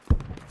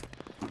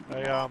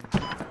 Hey,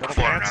 little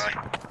pants?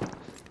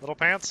 Little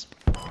pants?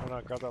 Oh,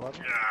 no, grab that Logi.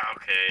 Yeah,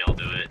 okay, I'll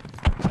do it.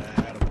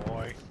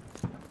 Attaboy.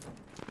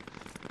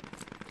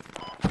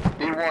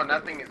 D1,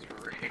 that thing is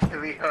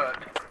really hurt.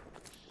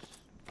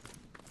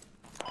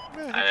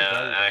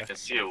 I can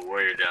see a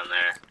warrior down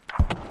there.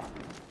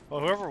 Well,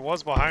 whoever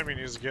was behind me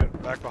needs to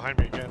get back behind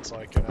me again so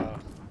I can,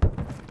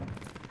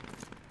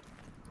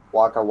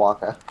 Waka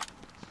waka.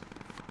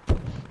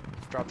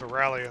 drop the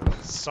rally in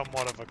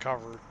somewhat of a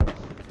cover.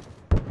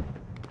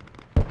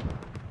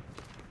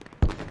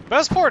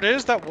 Best part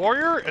is that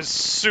Warrior is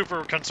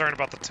super concerned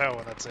about the toe,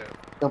 and that's it.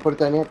 Don't put it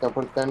down yet. Don't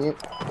put it down yet.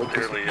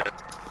 Clearly,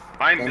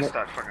 I missed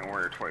that fucking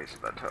warrior twice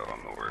with that toe.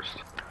 I'm the worst.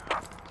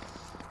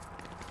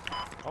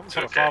 I'm gonna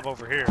put a fob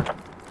over here.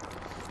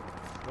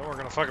 Then we're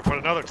gonna fucking put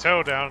another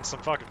toe down and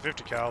some fucking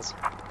 50 cals.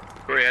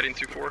 Are we adding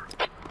 2-4?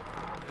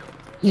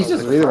 You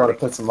just really want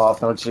to piss them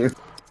off, don't you?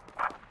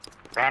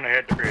 Round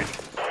ahead to bridge.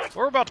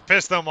 We're about to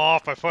piss them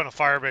off by putting a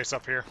fire base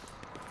up here.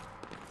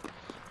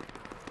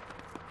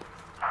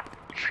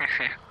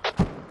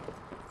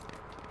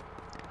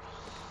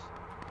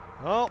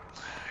 Well,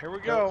 here we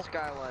go.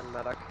 Skyline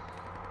medic.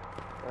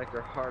 Like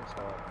your heart's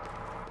hot.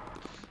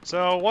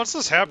 So once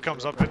this hab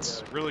comes up,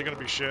 it's really gonna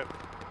be shit.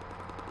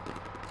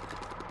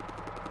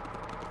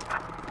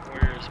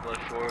 Warriors by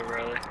 4,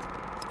 Riley.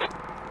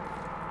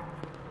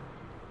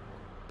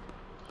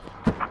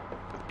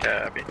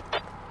 Cabby.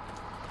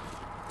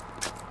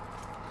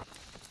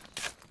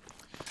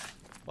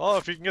 Well,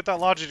 if you can get that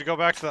logic to go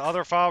back to the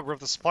other fob, rip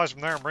the supplies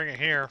from there and bring it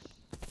here.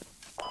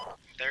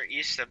 They're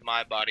east of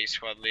my body,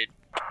 squad lead.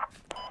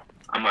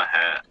 I'm a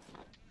hat,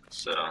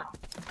 so.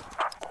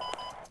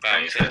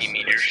 About 50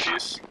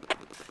 meters.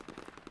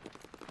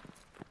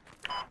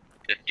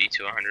 50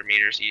 to 100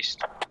 meters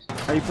east.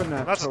 How you putting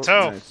that? That's a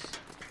toe. Nice.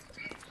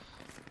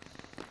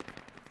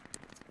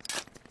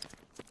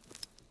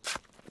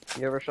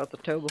 You ever shot the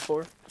toe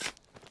before?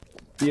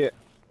 Yeah.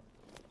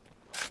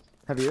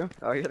 Have you?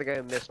 Oh, you're the guy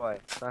who missed way.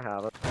 I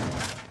haven't.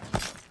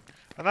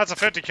 And that's a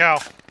 50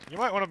 cal. You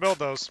might want to build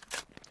those.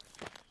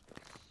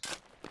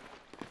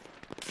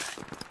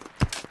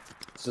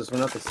 Just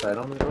went up the side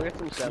on Can we it. get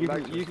some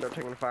sandbags and start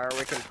taking fire?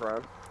 We can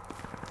run.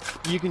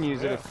 You can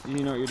use it if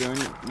you know what you're doing.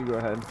 You go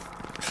ahead.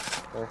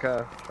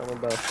 Okay, try my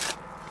best.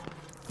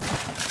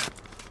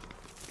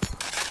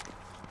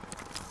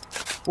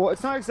 Well,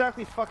 it's not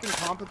exactly fucking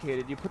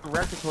complicated. You put the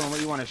reticle on what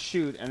you want to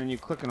shoot, and then you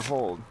click and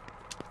hold.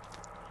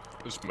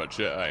 That's much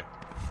it, eh?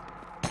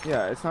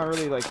 Yeah, it's not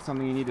really like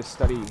something you need to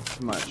study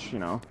much, you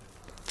know.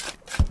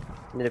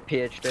 Need a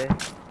PhD.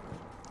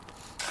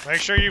 Make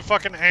sure you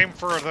fucking aim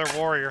for their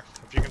warrior,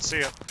 if you can see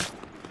it.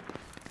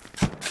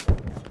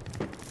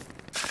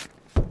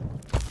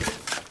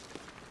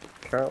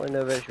 Currently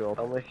no visual.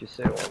 Tell me if you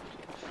see one.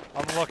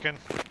 I'm looking.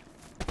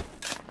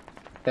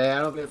 Hey, I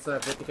don't think it's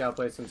 50 cal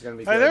placement's gonna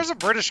be Hey, good. there's a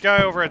British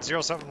guy over at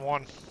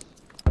 071.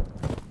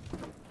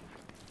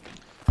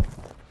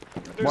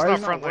 Dude's Why not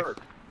does it friendly.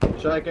 work?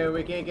 Striker,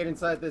 we can't get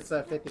inside this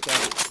 50 cal.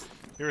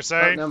 You were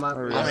saying? Oh, no,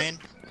 I mean,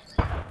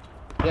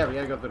 yeah, we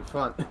gotta go through the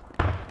front.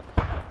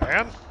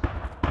 Man?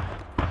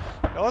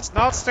 Now let's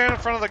not stand in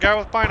front of the guy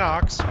with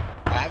binocs.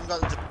 I haven't got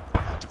the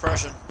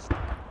depression.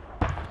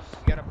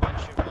 You got a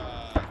bunch of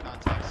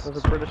contacts. There's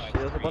a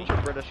bunch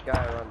of British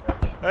guy around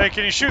bridge. Hey,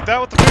 can you shoot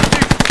that with the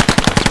 50?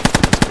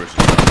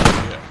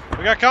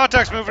 We got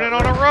contacts moving in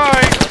on the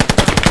right.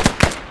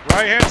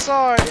 Right hand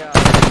side. Yeah.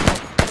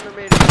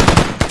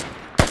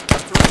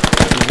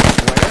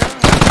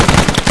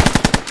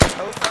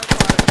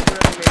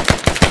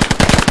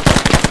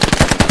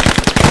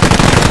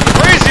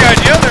 Crazy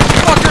idea, there's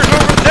fuckers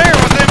over there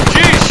with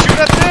MGs. Shoot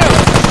at them.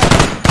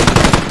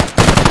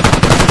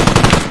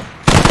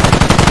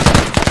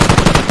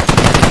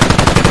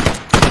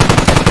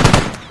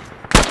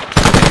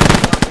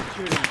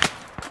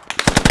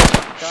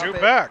 Shoot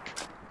back.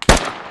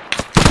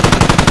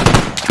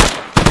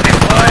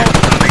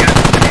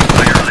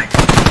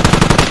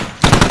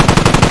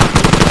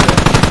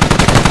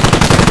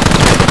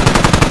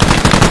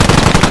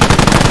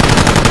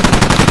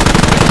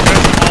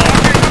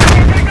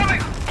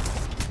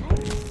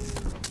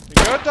 You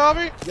good,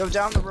 Dobby? Yo,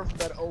 down the roof of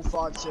that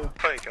 05 too.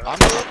 I'm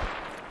good.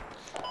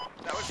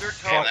 That was their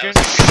toe. Fucking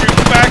shoot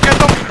back at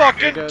the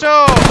fucking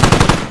toe.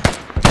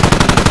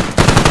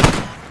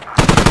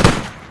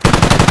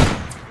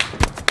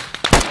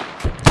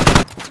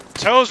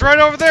 Toe's right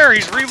over there.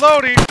 He's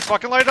reloading.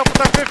 Fucking light up with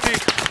that 50.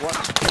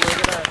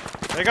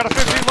 They got a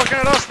 50 looking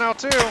at us now,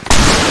 too.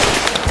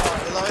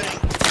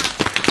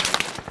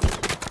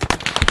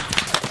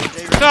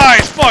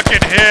 Nice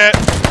fucking hit.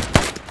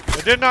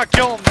 They did not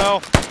kill him, though.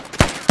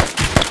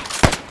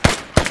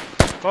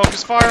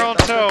 Focus fire on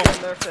toe.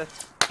 Dragon,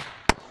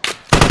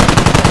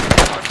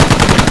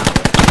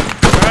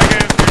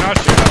 you're not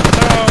shooting at the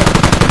toe.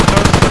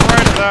 Toe's to the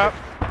right of that.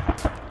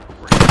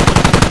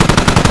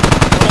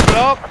 A little bit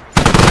up.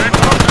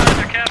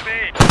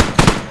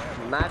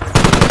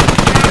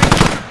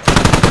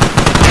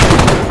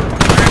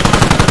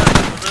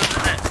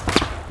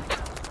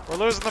 We're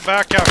losing the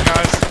back out,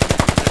 guys.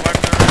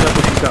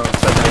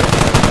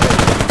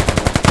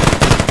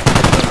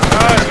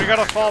 Guys, we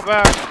gotta fall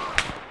back.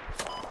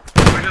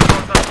 We just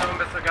lost our toe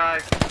missile,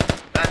 guys.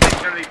 That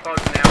thing's gonna be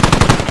bugged now.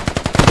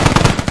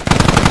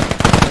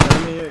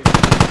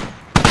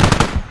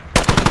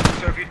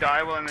 So if you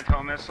die while in the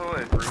toe missile,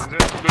 it ruins it?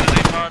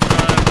 Losing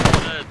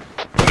Monzai.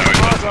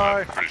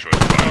 Monzai. Pretty sure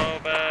it's fine. Go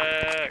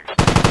back.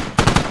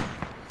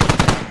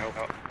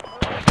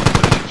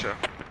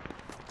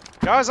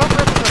 Guys, I'm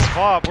ripping this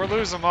fob. We're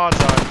losing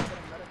Monzai.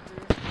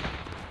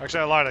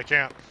 Actually, I lied. I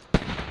can't.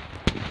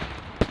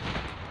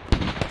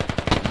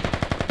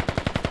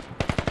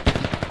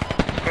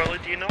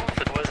 Billy, do you know if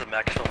it was a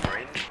maximum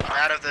range? I'm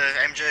out of the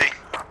MJ.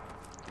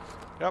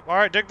 Yep,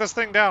 alright, dig this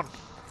thing down.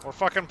 We're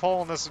fucking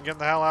pulling this and getting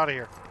the hell out of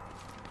here.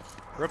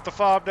 Rip the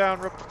fob down,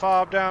 rip the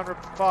fob down, rip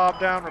the fob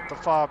down, rip the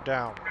fob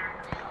down.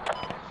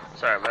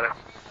 Sorry about it.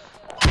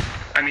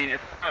 I mean,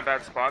 it's not a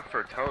bad spot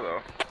for a tow,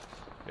 though.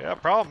 Yeah,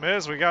 problem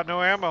is, we got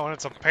no ammo and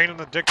it's a pain in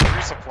the dick to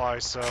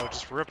resupply, so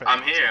just rip it.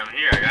 I'm here,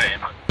 I got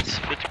ammo. It's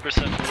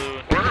 50%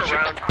 blue. We're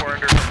around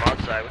 400 from mod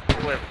side.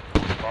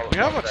 We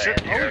have a shit.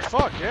 Holy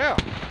fuck, yeah.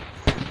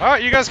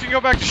 Alright, you guys can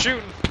go back to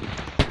shooting.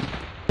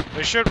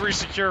 They should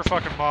resecure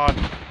fucking mod.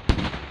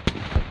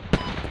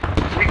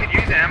 We could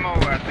use ammo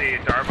at the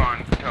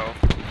Darbon tow.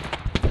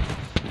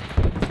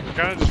 We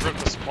kind of just ripped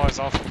the supplies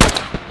off of them.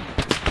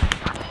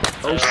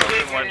 Oh,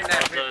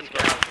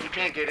 you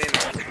can't get in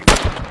there.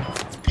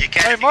 You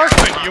can't. Hey,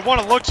 Marksman, you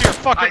want to look to your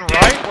fucking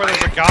right where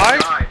there's a guy?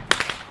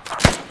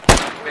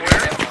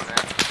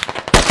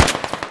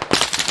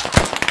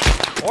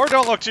 Or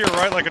don't look to your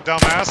right like a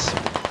dumbass.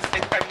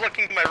 I'm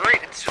looking to my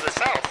right, it's to the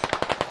south.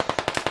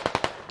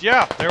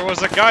 Yeah, there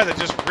was a guy that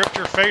just ripped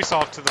your face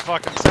off to the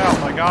fucking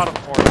south. I got him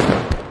for you.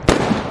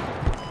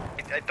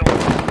 I don't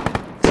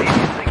see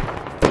anything.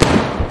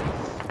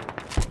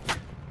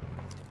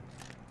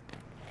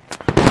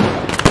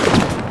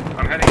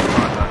 I'm heading to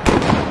Monza.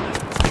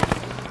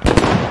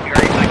 You're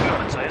like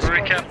going inside. We're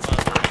recap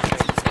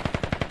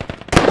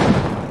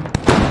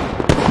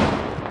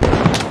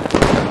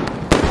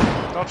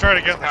Don't try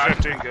to get in the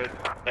 50. Good.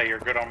 Hey, you're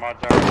good on mod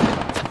tower?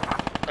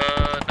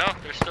 no,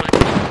 they're still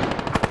here.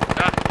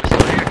 No, they're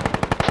still here.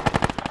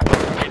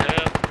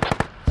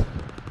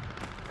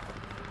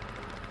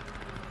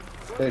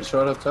 They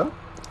showed up too?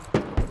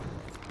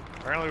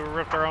 Apparently we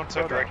ripped our own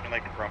toe What down. direction they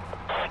come from?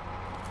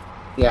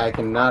 Yeah, I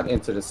cannot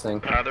enter this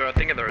thing. I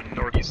think they're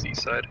northeast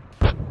east side.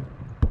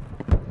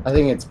 I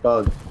think it's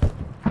bugged.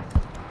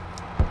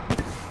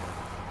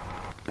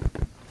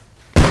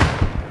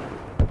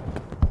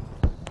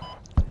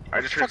 I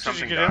just How heard the fuck did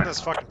something you get die. in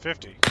this fucking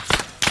 50?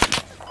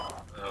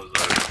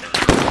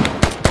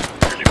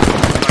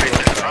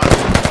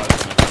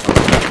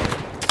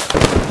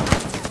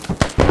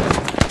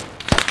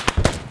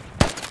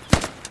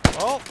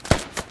 Oh!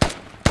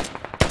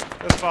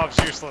 This fob's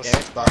useless. Yeah,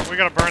 it's bugged. We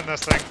gotta burn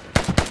this thing.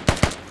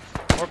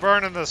 We're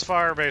burning this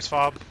fire base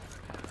fob.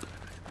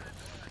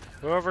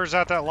 Whoever's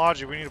at that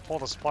lodge, we need to pull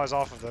the supplies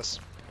off of this.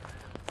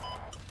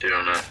 You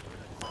don't know.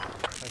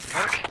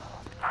 Thank you.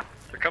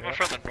 They're coming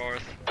from the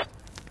north.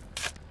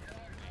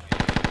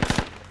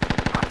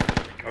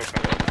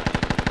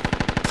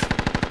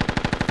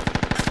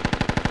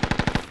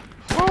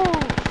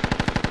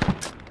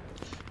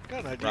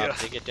 Got an idea. Rob,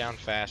 dig it down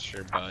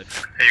faster, bud.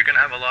 Hey, you're gonna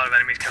have a lot of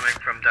enemies coming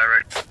from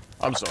direct.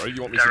 I'm sorry,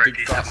 you want me to direct dig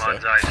east of faster?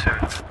 Mod's Eye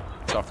soon.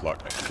 Tough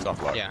luck, mate.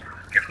 Tough luck. Yeah.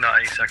 If not,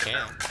 any second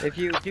now. If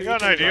you do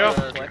got an idea?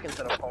 Like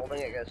instead of holding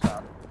it, go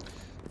stop.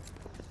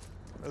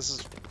 This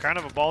is kind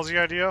of a ballsy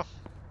idea.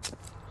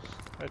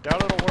 I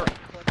doubt it'll work,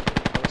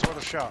 but it's worth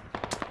a shot.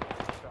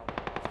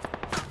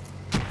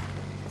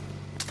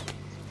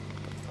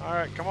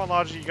 Alright, come on,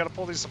 Logi, you gotta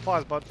pull these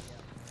supplies, bud.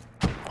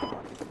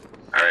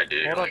 Alright,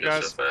 dude, Hold you up, wanna go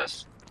guys. so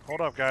fast? Hold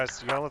up, guys.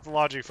 You gotta let the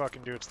Logi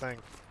fucking do its thing.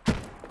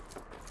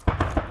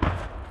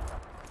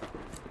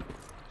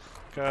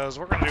 Because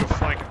we're gonna do a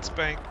flank and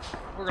spank.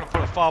 We're gonna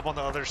put a fob on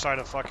the other side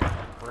of fucking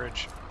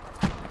bridge.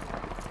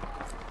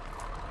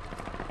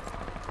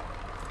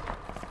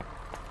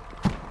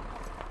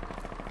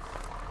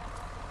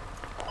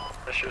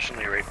 That's just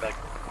me right back.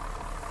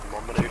 A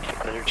moment or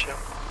two.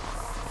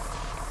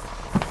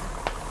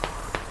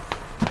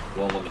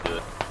 Won't let me do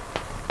it.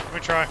 Let me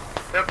try.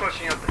 They're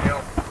pushing up the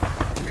hill.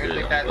 You're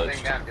gonna take that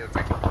thing down, dude.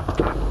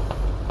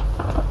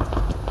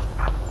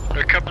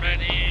 They're coming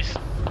in east.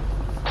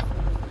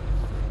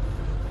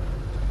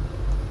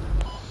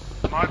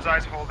 Mod's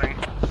Eye's holding.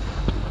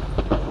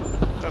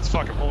 That's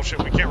fucking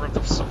bullshit. We can't rip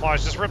the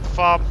supplies. Just rip the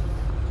fob.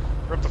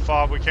 Rip the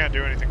fob. We can't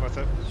do anything with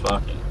it.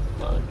 Fucking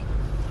fuck.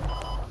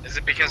 Is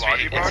it because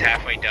it's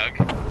halfway dug?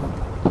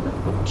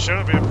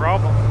 Shouldn't be a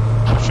problem.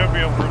 Should be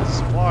able to rip the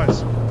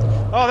supplies.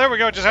 Oh, there we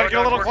go. Just had to get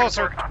a little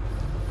closer.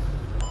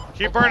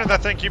 Keep burning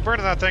that thing. Keep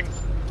burning that thing.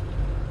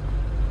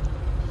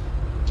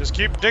 Just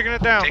keep digging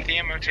it down. Take the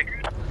ammo, take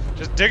it.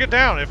 Just dig it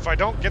down. If I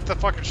don't get the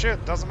fucking shit,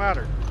 it doesn't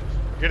matter.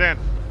 Get in.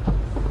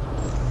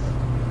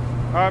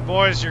 Alright,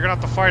 boys. You're gonna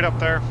have to fight up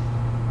there.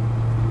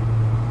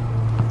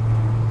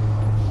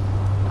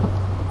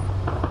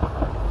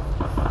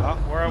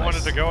 Where I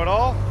wanted to go at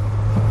all?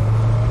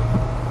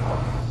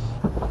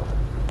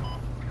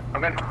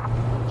 I'm in.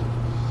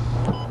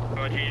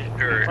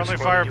 Friendly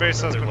fire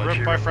base has been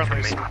ripped by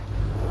friendlies.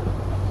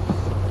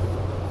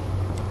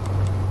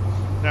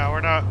 No,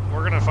 we're not.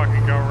 We're gonna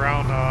fucking go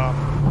around,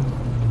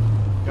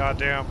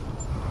 goddamn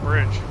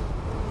bridge.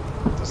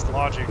 This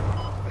logic.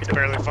 It's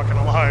barely fucking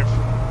alive.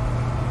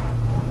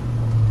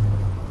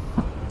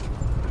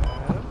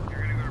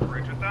 You're gonna go to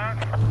bridge with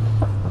that?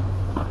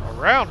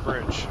 Around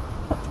bridge.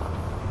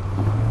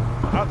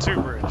 Not to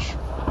bridge.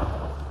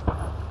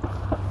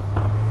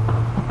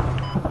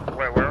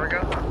 Wait, where are we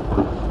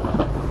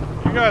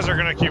going? You guys are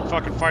gonna keep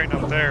fucking fighting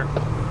up there.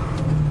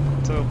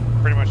 Until So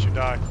pretty much you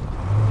die.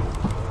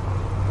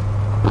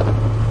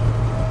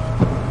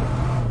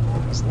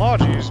 This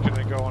Logi is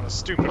gonna go on a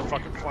stupid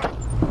fucking flank.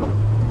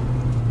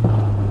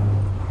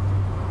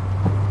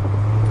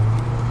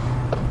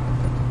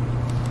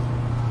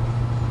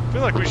 I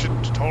feel like we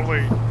should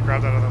totally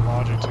grab that other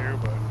Logi too,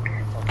 but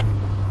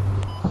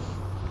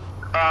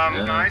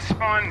Can I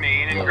spawn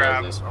main and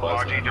grab a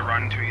Logi to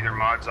run to either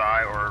Mod's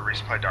Eye or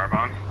resupply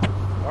Darbon?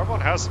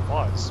 Darbon has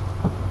supplies.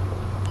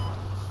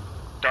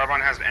 Darbon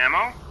has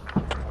ammo? I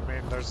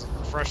mean, there's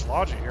a fresh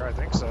Logi here, I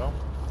think so.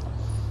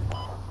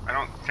 I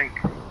don't think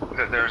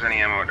that there's any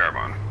ammo at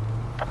Darbon.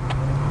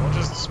 We'll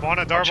just spawn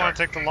at Darbon,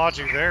 take the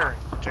Logi there,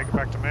 and take it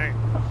back to main.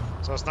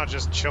 So it's not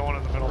just chilling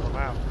in the middle of the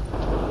map.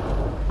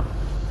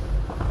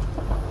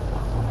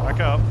 Back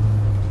up.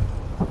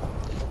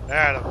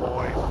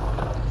 Attaboy.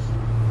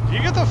 Do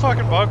you get the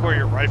fucking bug where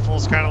your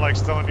rifle's kind of like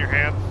still in your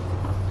hand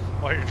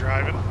while you're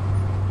driving?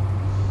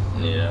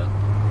 Yeah.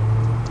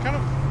 It's kind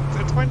of,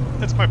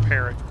 it's my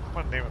parrot. I'm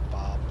gonna name it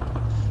Bob.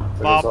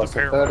 Bob the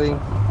parrot. 30.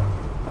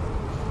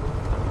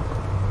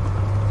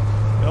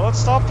 Yeah, let's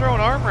stop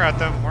throwing armor at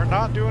them. We're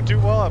not doing too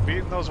well at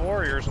beating those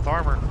warriors with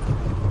armor.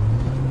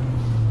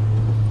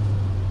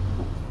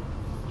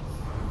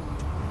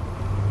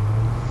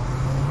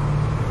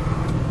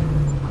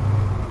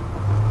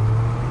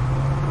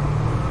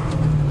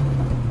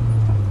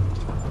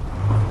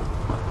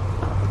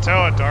 The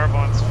tow at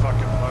Darbon's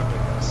fucking bugged, I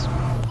guess.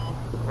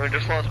 We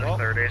just lost our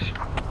 30s.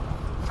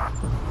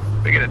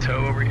 We get a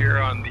tow over here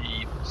on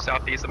the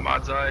southeast of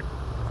Mod's Eye.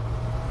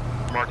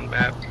 Marking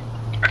map.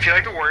 I feel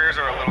like the Warriors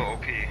are a little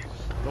OP.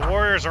 The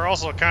Warriors are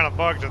also kind of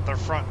bugged at their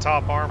front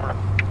top armor.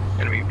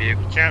 Enemy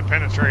vehicle. You can't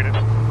penetrate it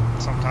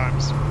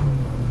sometimes.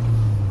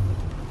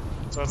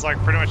 So it's like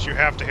pretty much you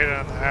have to hit it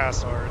on the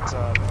ass or it's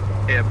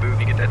yeah, Boo,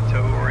 you get that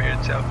tow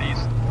oriented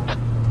southeast.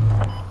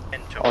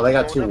 Oh, they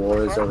got two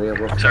warriors over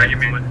here. Sorry, you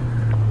mean?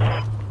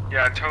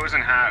 Yeah, toes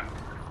and hat.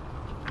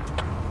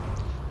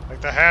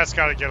 Like the hat's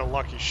got to get a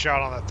lucky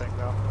shot on that thing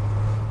though.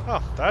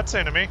 Oh, that's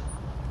enemy.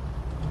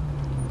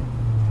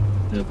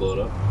 Gonna blow it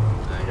up.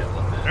 I got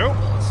one hat. Nope.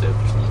 Let's see if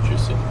there's no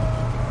juicy.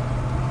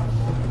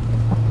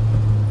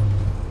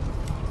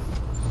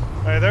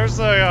 Hey, there's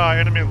the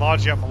enemy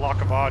Logi at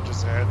Malakabad,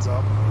 just a heads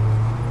up.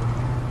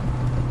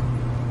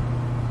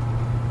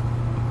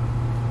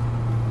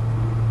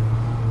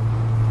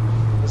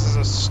 This is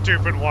a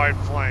stupid wide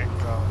flank.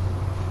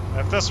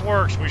 If this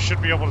works, we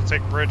should be able to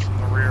take bridge from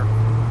the rear.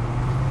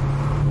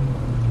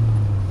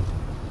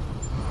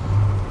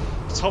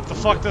 Let's hope the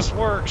fuck this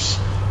works.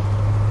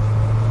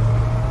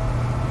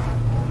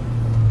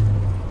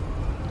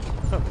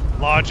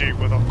 Logi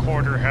with a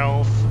quarter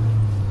health.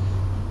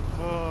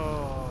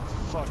 Oh,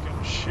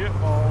 fucking shit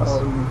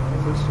balls.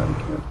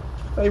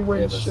 They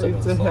went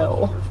straight to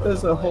hell.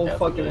 There's a whole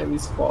fucking enemy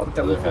squad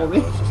coming for me.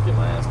 Let's just get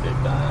my ass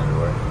kicked dying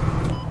everywhere.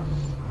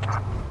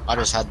 I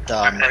just had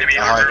a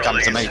hard come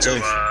to me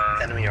too.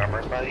 Enemy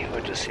armor body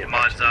or just see a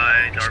Mod's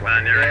Eye,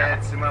 Darbon area. Yeah,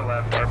 it's to my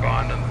left.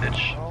 Darbon and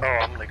bitch. Oh,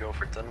 I'm gonna go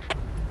for 10.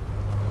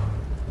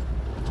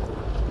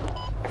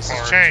 This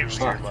has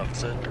changed.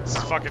 This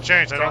is fucking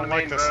changed. I don't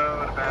like this.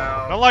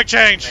 Don't like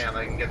change. Man,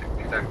 I can get the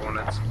exact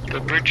coordinates. The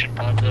bridge in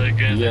Mod's Eye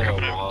again. Yeah, They're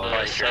coming well, from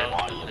the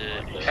south.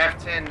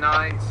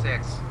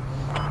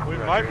 F10-9-6. We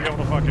might be able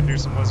to fucking do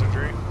some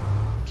wizardry.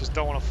 Just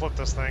don't want to flip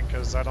this thing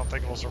because I don't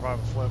think it'll survive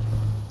a flip.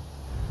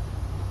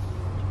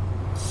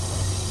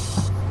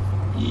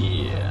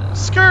 Yeah.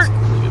 Skirt! That's a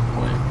really good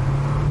point.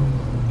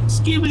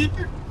 Skibby.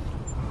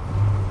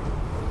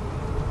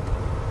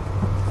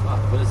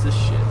 Fuck, what is this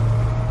shit?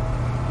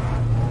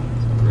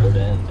 It's a road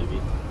end,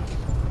 dude.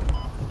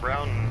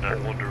 Round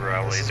old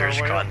rally, there's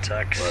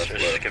contacts.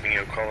 Just giving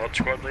you a call out,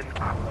 squad lead. You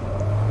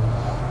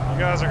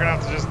guys are gonna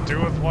have to just do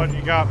with what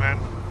you got, man.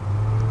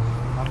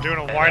 I'm doing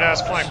a wide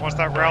ass flank. Once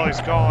that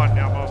rally's gone,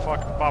 I'm gonna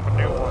fucking pop a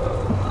new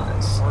one.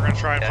 We're gonna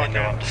try and fucking.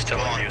 I'm just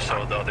telling you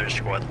so the other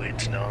squad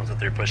leads know that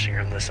they're pushing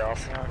from the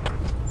south.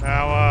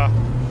 Now,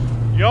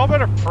 y'all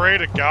better pray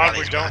to God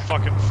we don't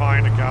fucking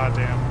find a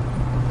goddamn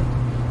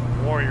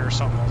warrior or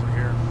something over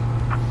here.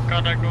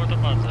 Contact north of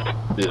Mod's Eye.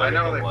 Dude, I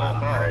know they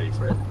pop up. ready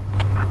for it.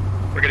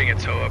 We're getting a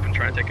tow up and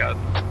trying to take out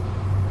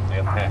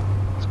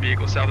this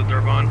vehicle south of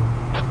Darbon.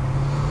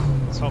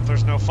 Let's hope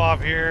there's no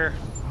fob here.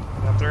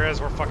 And if there is,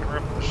 we're fucking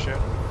ripping this shit.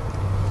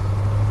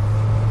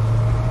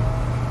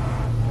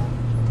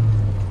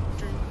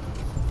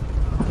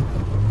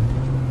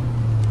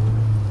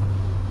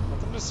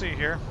 Nothing to see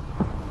here.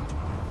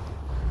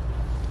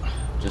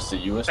 Just a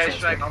US Hey,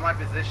 Shrek, on my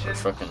position,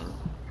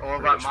 or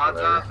about Mod's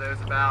Eye,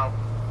 there's about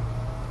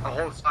a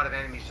whole squad of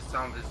enemies just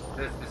on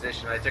this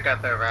position. I took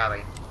out their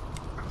rally.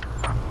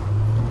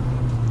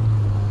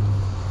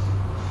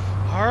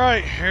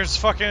 Alright, here's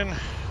for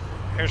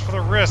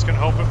the risk and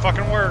hope it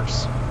fucking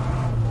works.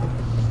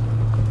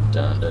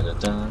 Dun, dun, dun,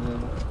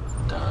 dun,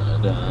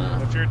 dun,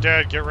 dun. If you're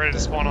dead, get ready to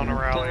spawn on a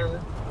rally.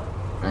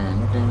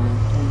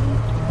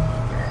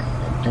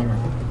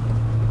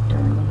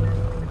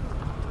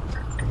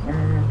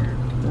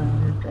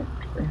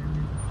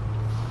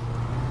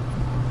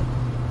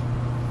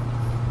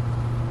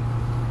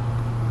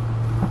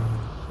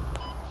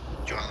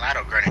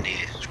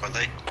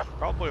 aren't they?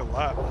 Probably a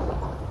lot.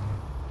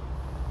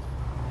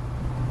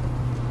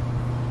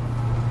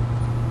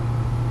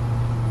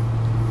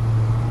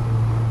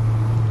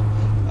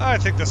 I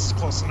think this is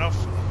close enough.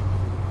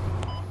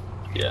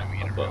 Yeah,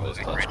 I'm above this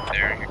touch. Right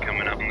there, you're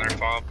coming up on their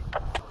fob.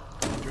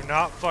 Do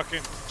not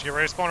fucking get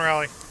ready to spawn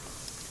rally.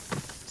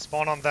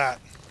 Spawn on that.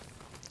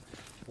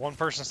 One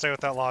person stay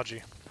with that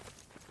logi.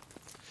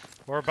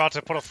 We're about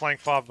to put a flank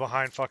fob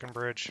behind fucking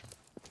bridge.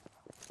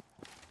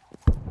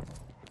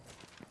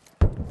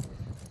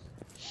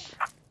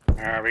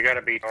 We got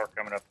a BTR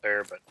coming up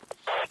there, but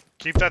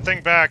keep that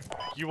thing back.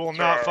 You will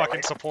not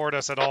fucking support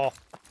us at all.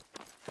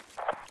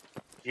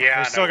 yeah,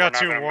 we still got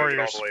 2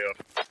 warriors. warriors.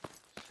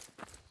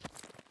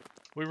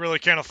 We really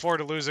can't afford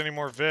to lose any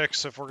more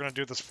Vicks if we're gonna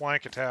do this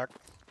flank attack.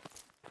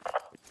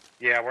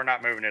 Yeah, we're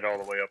not moving it all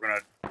the way up. We're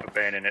gonna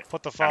abandon it.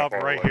 Put the fob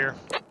right here.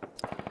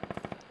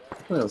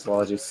 Those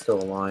logi's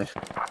still alive.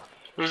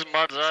 Who's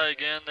Mod's Eye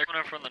again? They're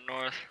coming from the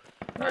north.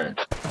 Alright.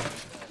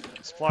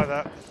 Supply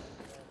that.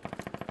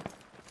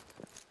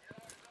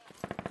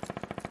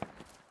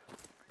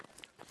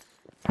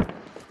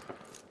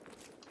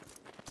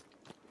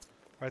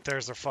 Right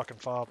there's their fucking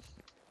fob.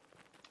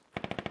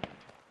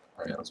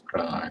 Alright, that's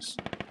pretty nice.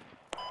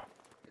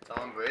 It's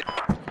on bridge.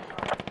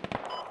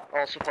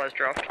 All supplies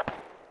dropped.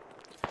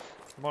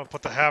 I'm gonna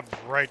put the hab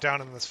right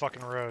down in this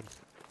fucking road.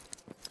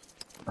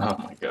 Oh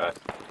my god.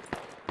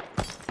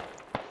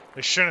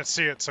 They shouldn't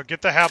see it, so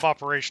get the hab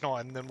operational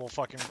and then we'll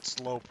fucking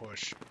slow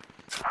push.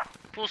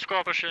 Full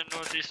squad push in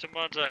northeast of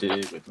Mod's Eye.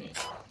 Dig with me.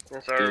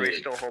 Sorry, we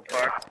still hold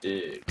fire.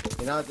 Dig.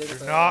 Do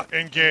not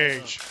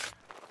engage.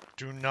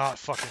 Do not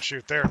fucking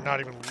shoot. They're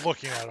not even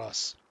looking at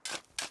us.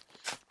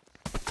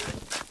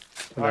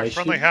 Alright,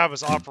 friendly hab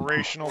is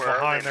operational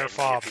behind their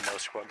fob.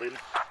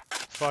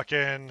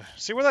 Fucking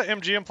see where that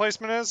MG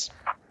emplacement is?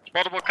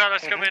 Multiple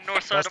contacts coming in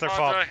north side That's of their Mod's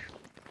fob. Eye.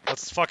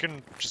 Let's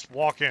fucking just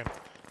walk in.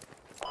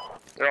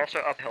 They're also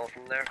uphill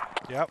from there.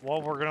 Yeah,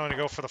 well, we're going to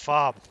go for the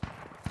fob.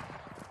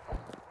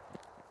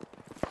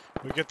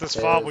 We get this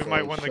fob, we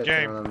might win the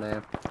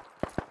game.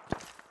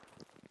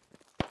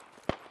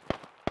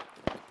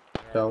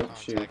 Don't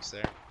shoot.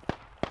 There.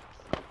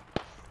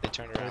 They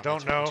turned around. They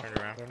don't know.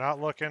 They're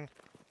not looking.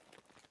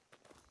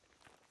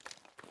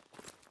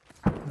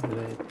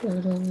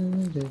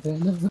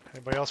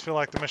 Anybody else feel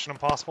like the Mission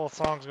Impossible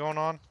song's going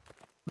on?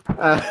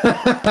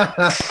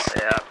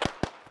 Yeah.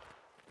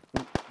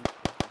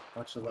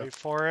 Wait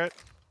for it.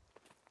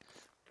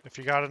 If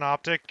you got an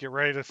optic, get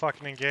ready to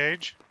fucking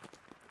engage.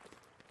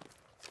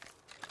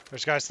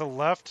 There's guys to the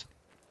left.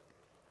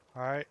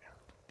 Alright.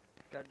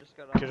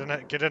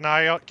 Get an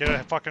eye out, get a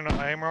fucking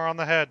aimer on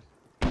the head.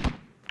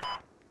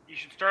 You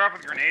should start off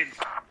with grenades.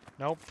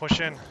 Nope, push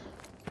in.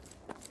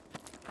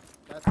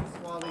 That's the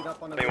squad lead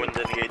up on the roof. Anyone's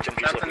engaged, I'm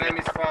That's an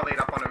enemy squad lead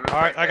up on the roof.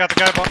 Alright, I got the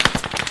guy above.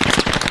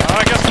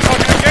 I guess we're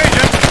fucking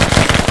engaging.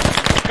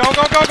 Go,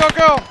 go, go, go,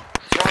 go!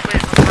 Squad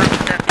lead from the first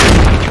step.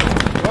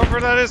 Whoever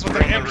that is with the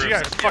MG,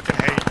 I fucking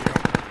hate you.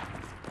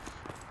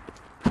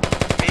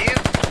 Yeah.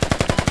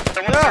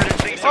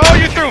 Oh,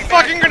 you threw a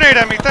fucking grenade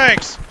at me,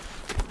 thanks!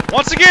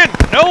 Once again,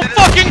 no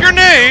fucking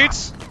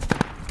grenades!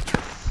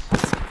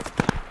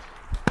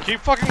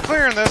 Keep fucking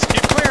clearing this,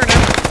 keep clearing it.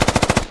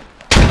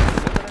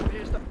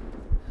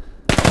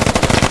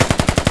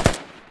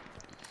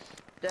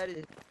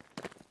 Daddy.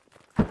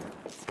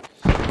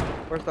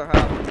 Where's their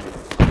house?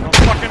 I don't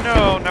fucking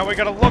know, now we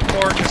gotta look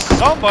for it, cause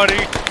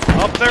somebody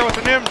up there with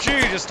an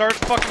MG just starts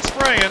fucking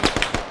spraying.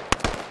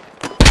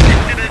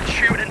 They didn't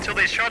shoot until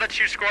they shot at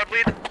you, squad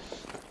lead.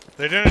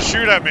 They didn't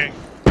shoot at me.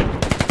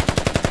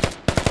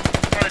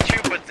 Not at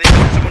you, but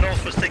someone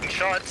else was taking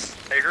shots.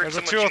 I heard There's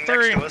a someone shooting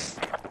 203. next to us.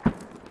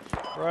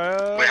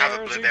 Right, We have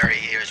a blueberry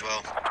here as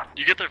well.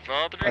 You get their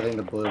fob? I think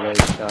the blueberry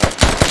shot.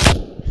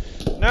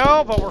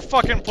 No, but we're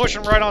fucking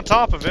pushing right on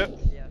top of it.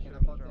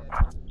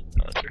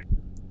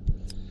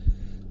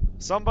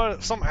 Some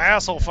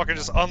asshole fucking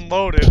just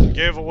unloaded and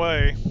gave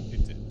away.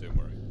 Don't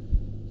worry.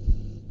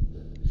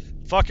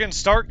 Fucking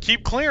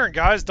keep clearing,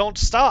 guys. Don't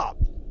stop.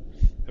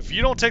 If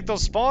you don't take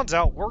those spawns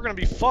out, we're gonna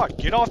be fucked.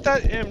 Get off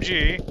that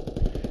MG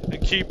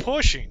and keep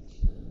pushing.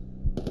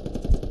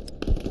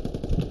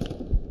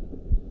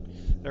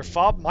 Their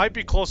fob might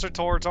be closer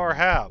towards our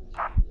hab.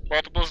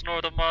 Multiples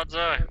north of Mod's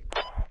Eye.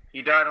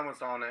 You died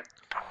almost on it.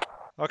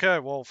 Okay,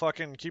 well,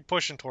 fucking keep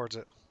pushing towards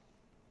it.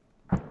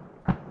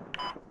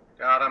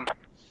 Got him.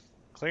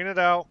 Clean it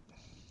out.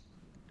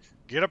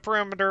 Get a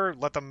perimeter.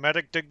 Let the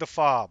medic dig the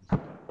fob.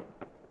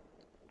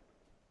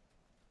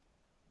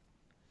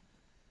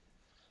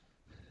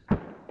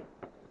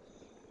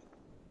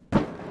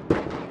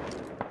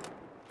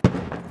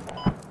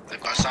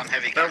 They've got some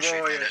heavy guns The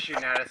warrior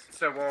shooting at us.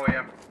 It's a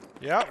warrior.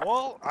 Yeah,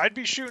 well, I'd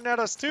be shooting at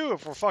us too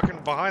if we're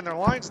fucking behind their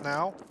lines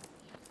now.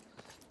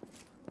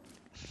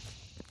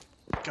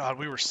 God,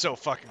 we were so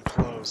fucking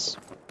close.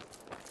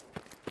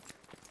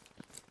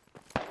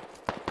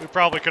 We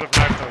probably could have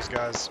knifed those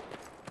guys.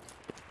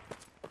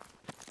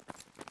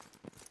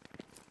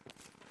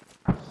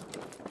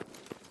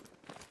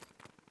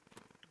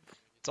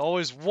 It's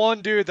always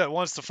one dude that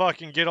wants to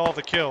fucking get all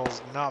the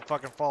kills and not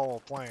fucking follow a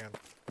plan.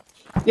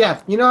 Yeah,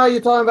 you know how you're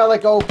talking about,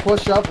 like, oh,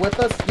 push up with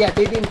us? Yeah,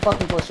 they didn't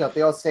fucking push up.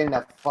 They all stayed in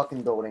that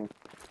fucking building.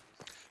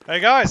 Hey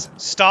guys,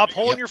 stop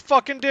holding your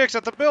fucking dicks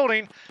at the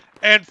building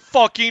and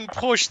fucking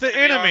push the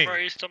enemy.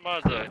 I'm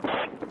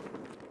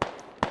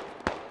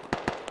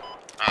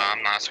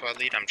not squad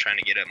lead. I'm trying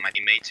to get up my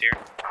teammates here.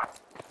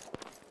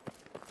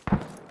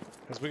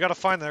 Because we gotta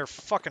find their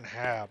fucking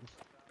hab.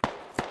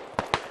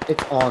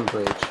 It's on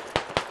bridge.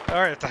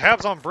 Alright, if the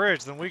hab's on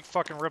bridge, then we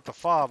fucking rip the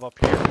fob up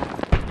here.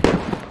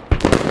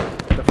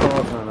 The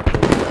fob's not up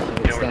there.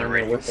 It's down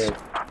there with it.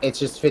 It's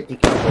just 50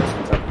 kill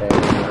positions up there.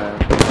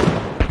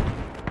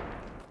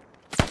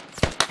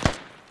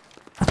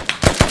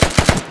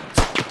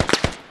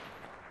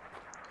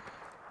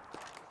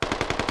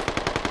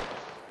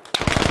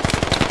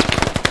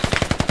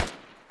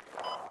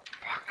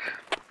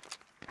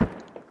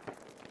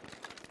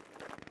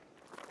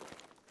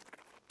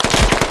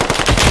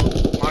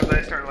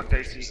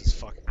 Jesus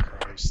fucking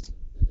Christ.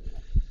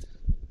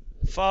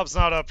 Fob's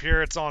not up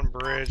here, it's on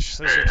bridge.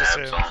 Those are just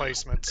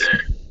emplacements.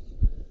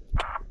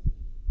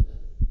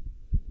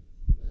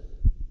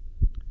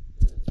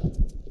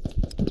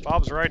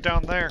 Fob's right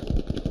down there.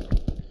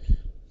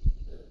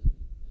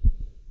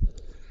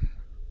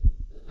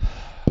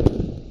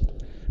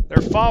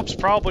 Their fob's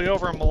probably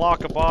over in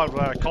Malakabad,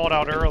 what I called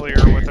out earlier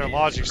with their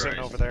logic sitting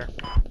over there.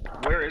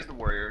 Where is the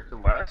warrior? To the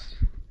west?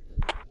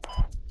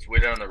 It's way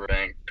down the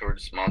bank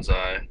towards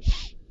Monzai.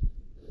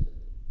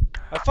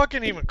 I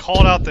fucking even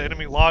called out the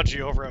enemy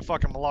Logi over at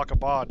fucking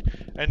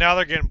Malakabad, and now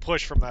they're getting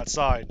pushed from that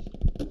side.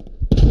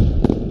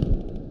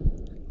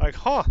 Like,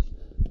 huh.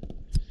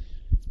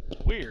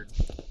 Weird.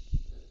 This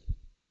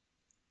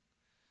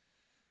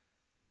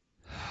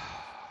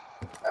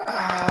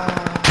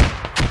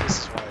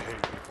is why I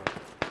hate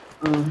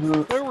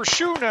people. They were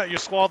shooting at you,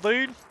 squad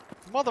lead.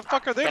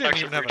 Motherfucker, they didn't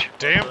even have a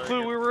damn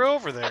clue we were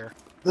over there.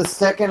 The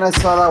second I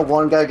saw that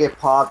one guy get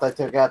popped, I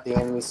took out the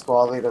enemy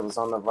squad lead that was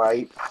on the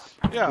right.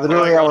 Yeah,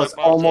 literally, I was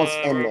almost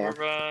in there.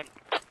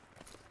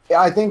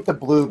 Yeah, I think the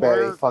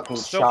blueberry fucking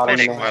shot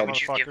him in the head.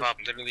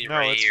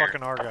 No, it's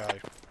fucking our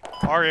guy.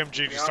 Our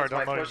MG just started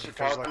unloading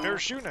because like they were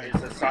shooting at you.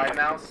 It's a side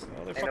mouse,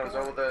 and it was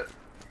over the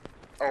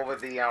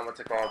what's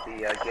it called,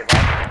 the give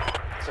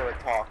up. So it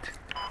talked.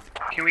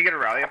 Can we get a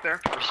rally up there?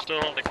 We're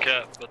still on the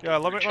cap. But yeah,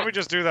 let me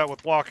just do that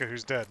with Waka,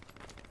 who's dead.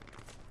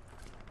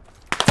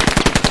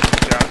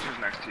 Jaster's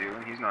next to you,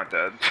 and he's not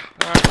dead.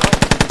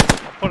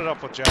 Alright, I'll put it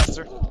up with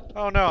Jaster.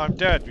 Oh no, I'm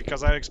dead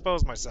because I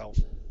exposed myself.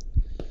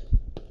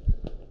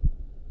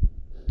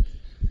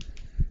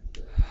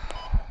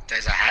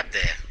 There's a hab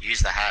there. Use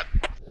the hab.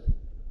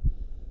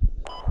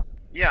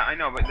 Yeah, I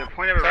know, but the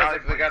point of a rally...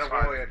 we got a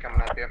warrior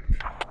coming up here.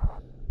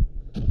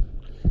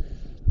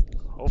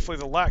 Hopefully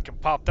the lat can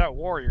pop that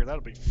warrior.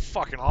 That'll be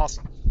fucking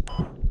awesome.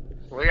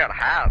 We got a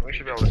hab. We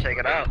should be able to take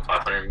it out.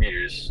 500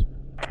 meters.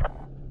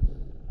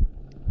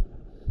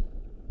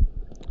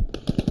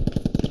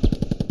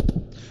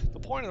 The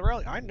point of the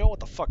rally, I know what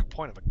the fucking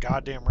point of a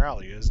goddamn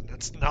rally is, and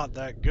it's not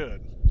that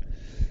good.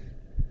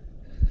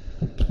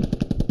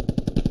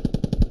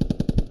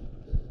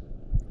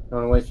 I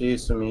want to wait for you,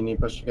 so me and you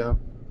push to go.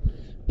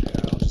 Yeah,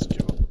 I'll just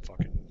give up and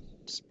fucking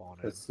spawn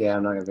in. Yeah,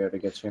 I'm not gonna be able to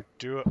get you.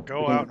 Do it.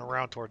 Go out and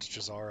around towards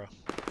Jazara.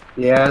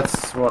 Yeah,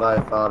 that's what I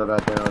thought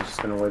about doing. I was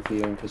just gonna wait for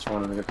you in case you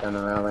wanted to get down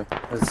the rally.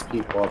 There's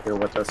people up here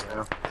with us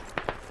now.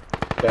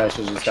 Yeah, I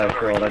should just have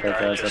killed. I got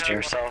guys up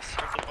here.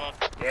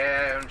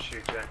 Yeah, I'm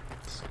shoot you.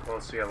 It's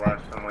close to your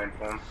left. I'm waiting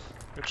for him.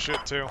 Good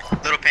shit too.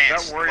 Little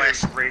pants. That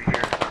warrior's right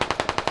here.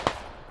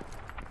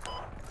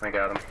 I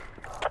got him.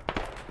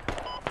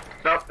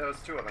 Nope, there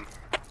was two of them.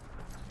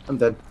 I'm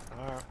dead.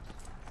 Alright.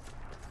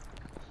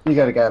 You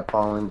got a guy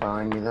following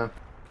behind me though.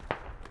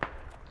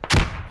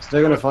 So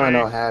they're gonna find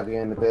I'll have you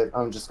in a bit.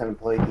 I'm just gonna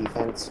play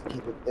defense,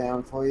 keep it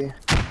down for you.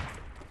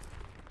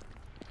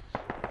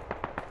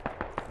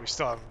 We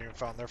still haven't even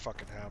found their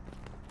fucking hab.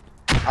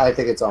 I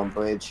think it's on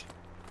bridge.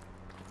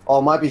 Oh,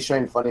 it might be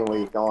straight in front of where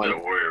you're going. The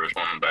warrior was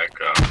going back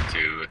up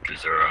to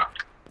Jazura.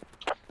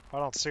 I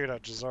don't see it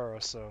at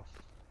Jazara, so.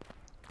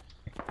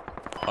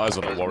 Eyes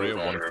on a warrior,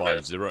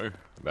 150,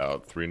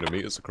 about 300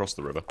 meters across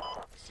the river.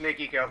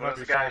 Sneaky kill,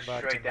 this guy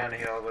straight down the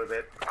hill a little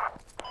bit.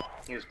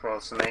 He was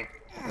close to me.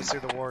 I see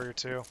the warrior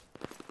too.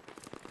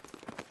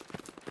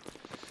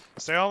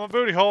 Stay on my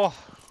booty hole.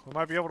 We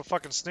might be able to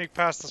fucking sneak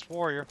past this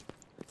warrior.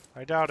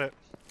 I doubt it.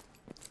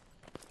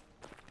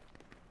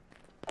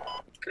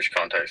 There's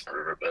contacts in the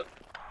riverbed.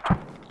 I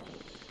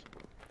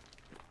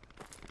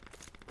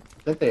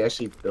think they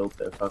actually built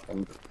the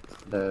fucking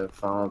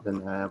fob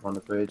and the hab on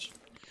the bridge.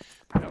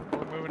 Yeah,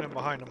 we're moving in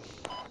behind them.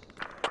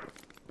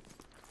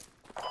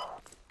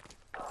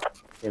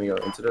 Can we go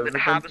into the The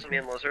hab is me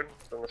and Lizard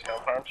in this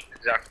compound.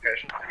 Exact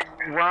location.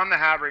 We're on the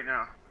hab right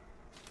now.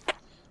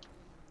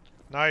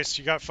 Nice,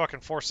 you got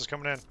fucking forces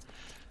coming in.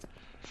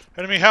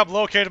 Enemy hab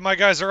located, my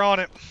guys are on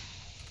it.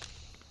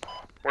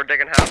 We're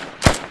digging hab.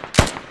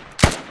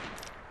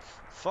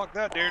 Fuck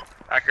that, dude.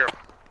 Accurate.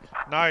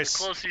 Nice.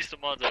 Close east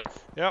of Monza.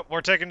 Yep,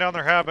 we're taking down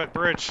their hab at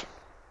bridge.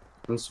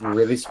 I'm just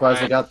really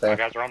surprised I got there. My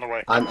guys are on the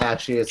way. I'm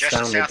actually astounded.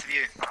 Just south of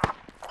you.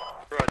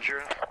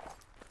 Roger.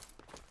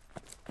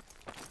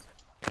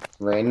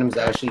 Random's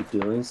actually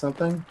doing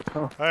something?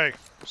 Oh, Hey,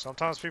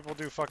 sometimes people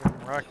do fucking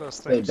miraculous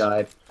they things.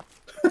 died.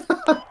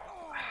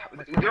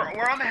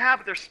 We're on the hab,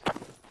 but there's...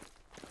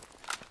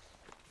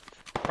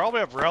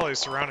 Probably have rallies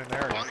surrounding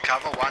the area. One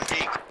cover, one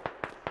peak.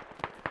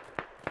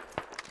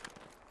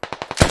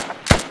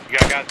 You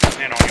got guys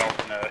coming in on y'all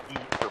from the east.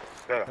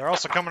 They're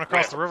also coming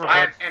across the river, I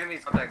have bud.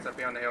 enemies contacts up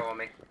here on the hill on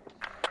me.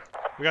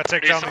 We gotta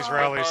take down these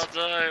rallies.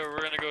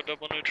 We're gonna go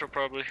double neutral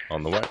probably.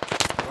 On the way.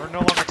 We're no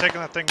longer taking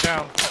that thing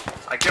down.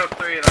 I killed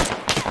 3 of them.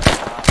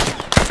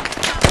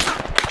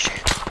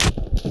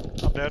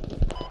 I'm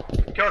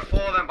dead. Killed 4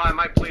 of them, but I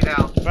might bleed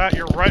out. Fat,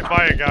 you're right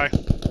by a guy.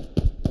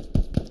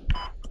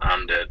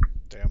 I'm dead.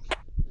 Damn.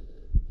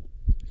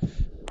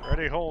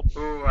 Ready, hold.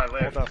 Ooh, I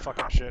live. Hold that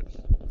fucking shit.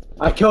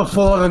 I killed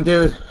 4 of them,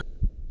 dude.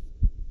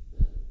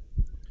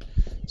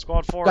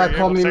 Squad 4, Guy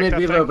called me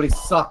mid-reload, but he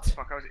sucked.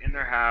 Fuck, I was in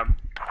their hab.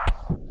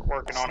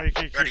 Working on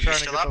Sneaky, it. keep trying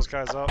to get those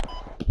guys up.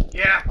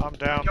 Yeah. I'm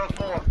down. Killed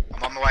 4.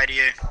 I'm on my way to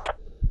you.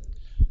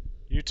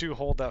 You two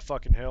hold that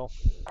fucking hill.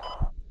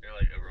 You're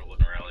like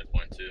overlooking rally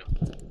point too.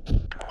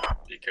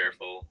 Be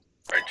careful.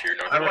 Right to your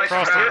north. They're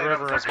across the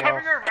river They're as well.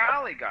 covering our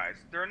rally, guys.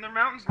 They're in the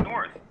mountains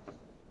north.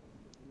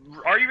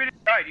 Are you ready to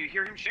die? Do you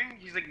hear him shooting?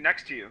 He's like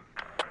next to you.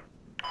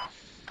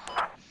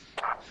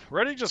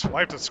 Reddy just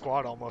wiped a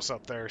squad almost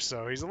up there,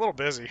 so he's a little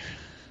busy.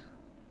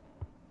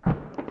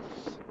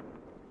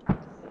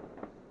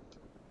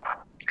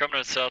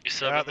 Coming to southeast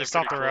 7. Yeah, they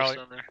stopped the rally.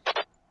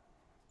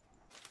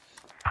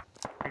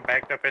 I'm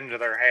backed up into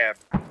their hab.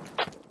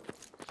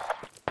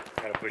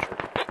 Gotta push her.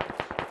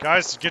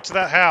 Guys, get to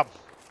that hab.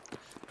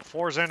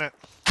 4's in it.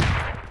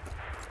 I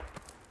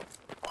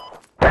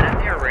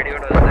didn't hear a radio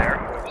noise there.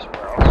 Maybe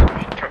somewhere else.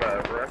 We should try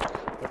to run.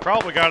 They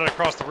probably got it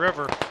across the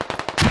river.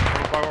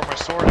 Over by where my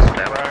sword is,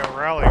 where I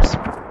rallies.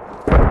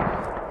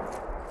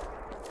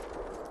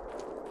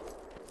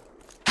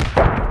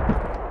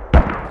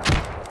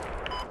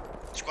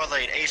 Squad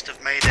lead, east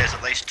of me, there's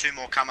at least 2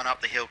 more coming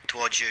up the hill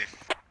towards you.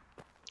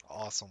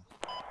 Awesome.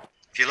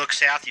 If you look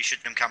south, you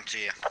should them come to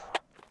you.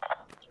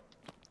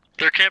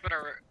 They're camping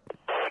our...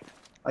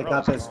 I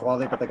got this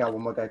Wally, but they got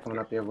one more guy coming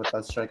up here with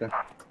that striker.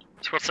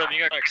 Squad 7,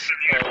 you got next.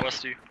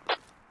 West of you.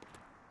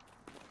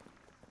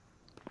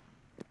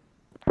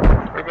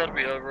 We're about to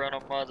be overrun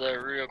on mods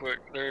real quick.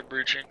 They're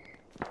breaching.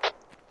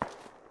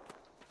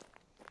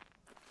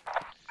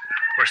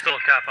 We're still a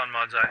cap on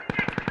mods eye.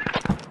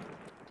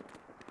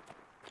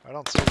 I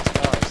don't see these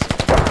guys.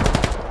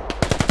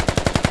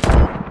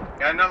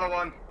 Got another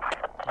one.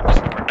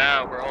 For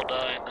now, we're all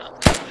dying now.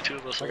 Only 2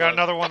 of us I alive. got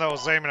another one that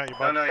was aiming at you,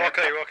 bud.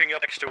 Okay, you're walking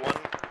up next to one.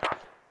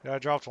 Yeah, I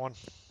dropped one.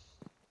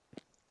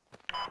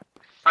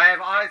 I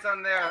have eyes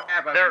on their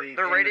hab, I believe.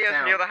 The radio's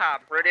near the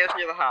hab. Radio's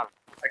near the hab.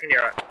 I can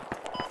hear it.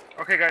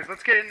 Okay, guys,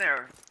 let's get in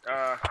there.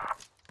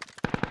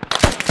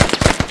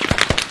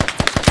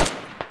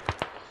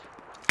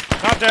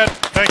 Not dead.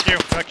 Thank you.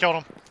 That killed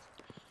him.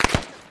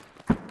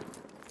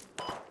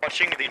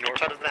 Watching the north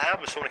side of the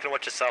hab, if someone can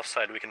watch the south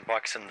side, we can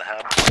box in the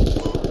hab.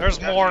 There's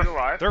more.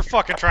 They're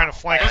fucking trying to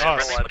flank us.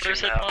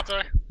 There's hit mods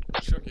eye.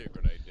 Chuck your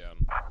grenade down.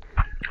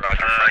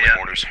 Roger, friendly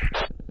orders.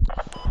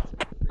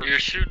 You're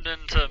shooting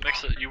into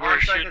mix it. You were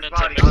shooting into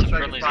body, mix it I'll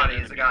friendly. body,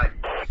 he's a guy.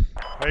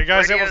 Are you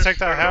guys able to take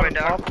that hab and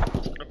pop?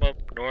 Put them up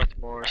north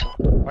more or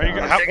something. Are you?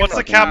 What's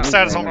the cap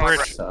status on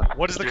bridge?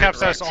 What is the cap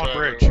status on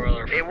bridge?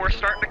 Hey, we're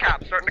starting to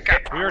cap.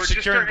 We are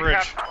securing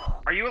bridge.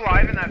 Are you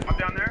alive in that pub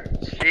down there?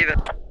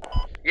 Steven.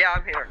 Yeah,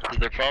 I'm here. Is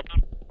there a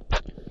problem?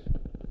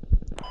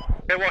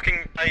 They're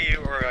walking by you,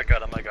 or I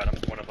got him,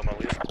 one of them at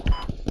least.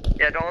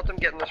 Yeah, don't let them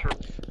get in this room.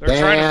 They're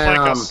trying to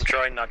flank us.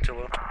 Trying not to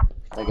low.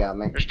 They got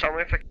me. Just tell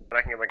me if I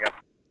can get my gun.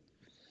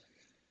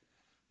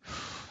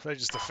 They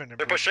just defended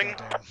They're bridge, pushing.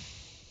 goddamn.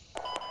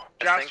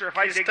 Jaster, if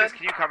I dig this,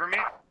 can you cover me?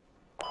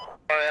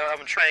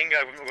 I'm trying,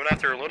 I'm going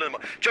after a load of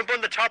them. Jump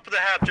on the top of the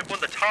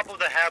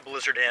hab,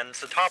 lizard hands,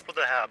 the top of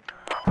the hab.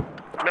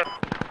 No.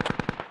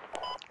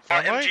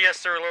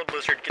 MGS or load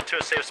lizard, get to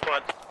a safe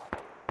spot.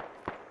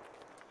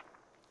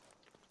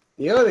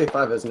 The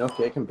OA5 has no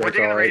kick and We're break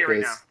digging all the radio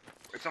right now. AKs.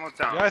 It's almost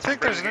down. Yeah, I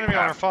think there's an enemy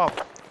on our fob.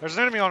 There's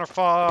an enemy on our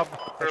fob.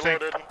 I They're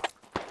think. loaded.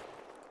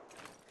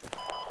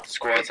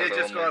 Squads It did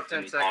just go up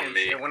 10 seconds.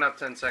 me. It went up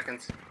 10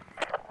 seconds.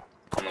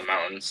 On the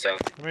mountain,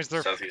 That means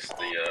they're southeast of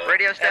the,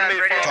 Radio's down,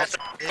 enemy radio's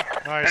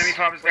nice. Enemy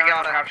fob is down.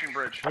 got it. Capturing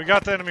bridge. We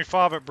got the enemy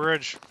fob at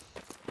bridge.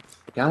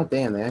 God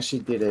damn, they actually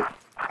did it.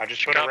 I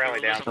just put a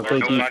rally down. I play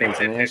defense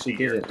and they actually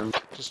did it.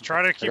 Just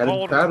try to keep gotta be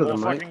hold proud and of we'll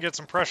them, Mike. fucking get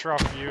some pressure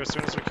off of you as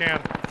soon as we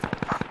can.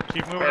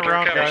 Keep moving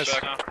around, guys.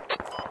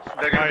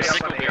 They're gonna Nice. be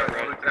up on the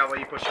hill. Look that way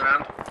you push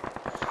around.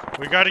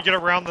 We gotta get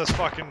around this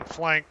fucking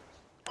flank.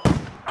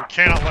 We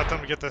cannot let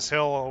them get this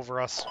hill over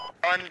us.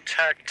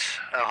 Contact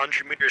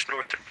 100 meters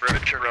north of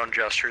bridge around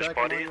Jester's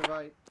body.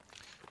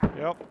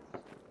 Yep.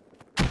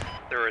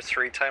 There were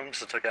 3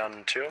 times, it took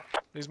down 2.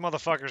 These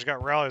motherfuckers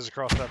got rallies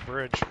across that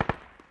bridge.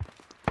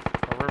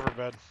 Or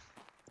riverbed.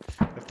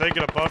 If they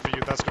get above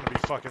you, that's gonna be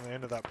fucking the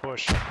end of that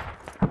push.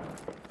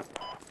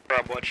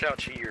 Rob, watch out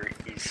to your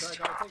east.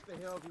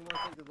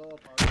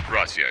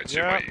 Right, yeah, it's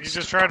Yeah, your you east.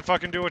 just try to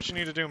fucking do what you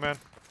need to do, man.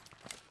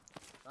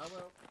 I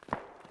will.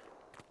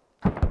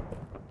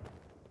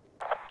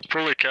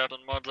 Fully capped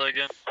on mods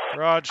again.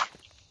 Raj.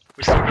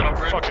 We still got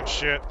bridge. Fucking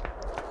shit.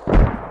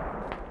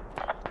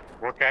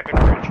 We're capping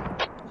bridge.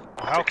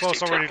 How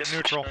close are we to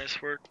neutral?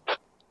 Nice work.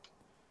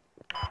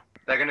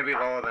 They're gonna be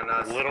lower than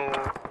us. Little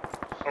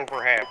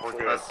over half. We're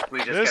good.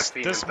 We just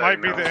This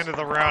might be the end of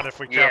the round if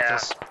we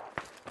cap this.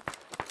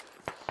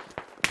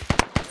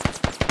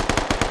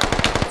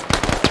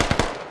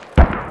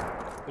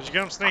 Did you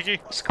get him, Sneaky?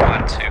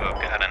 Squad 2, I've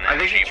got an I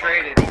think he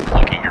traded.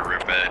 Look at your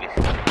rip bed.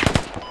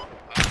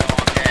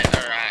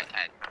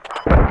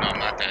 No, I'm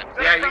not dead.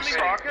 Yeah, you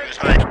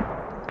traded.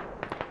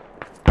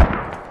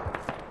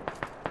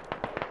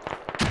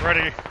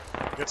 Ready.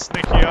 Get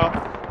Sneaky up.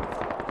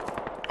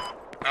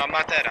 No, I'm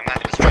not dead. I'm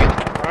not destroyed.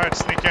 Alright,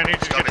 Sneaky, I need you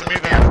to get to me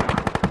then.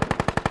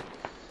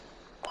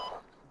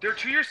 They're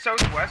to your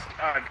southwest,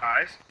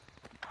 guys.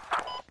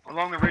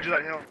 Along the ridge of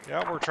that hill.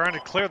 Yeah, we're trying to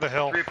clear the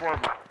hill. 3 or 4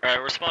 of them.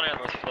 Alright, we're spawning on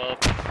North Fob.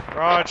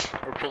 Raj,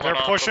 they're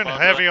off pushing the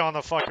heavy on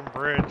the fucking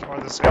bridge, or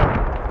this hill.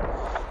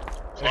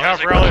 They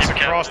have rallies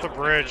across the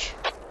bridge.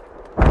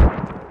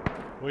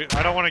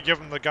 I don't want to give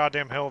them the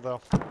goddamn hill, though.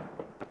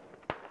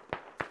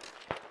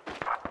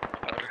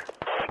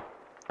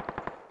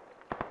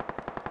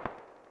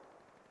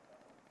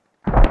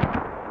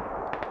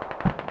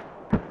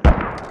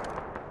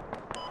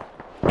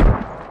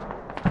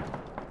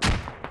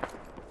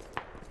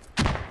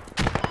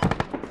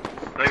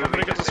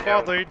 Somebody get the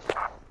squad lead.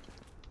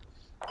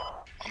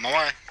 On my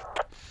way.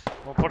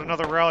 We'll put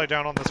another rally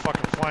down on this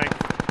fucking flank.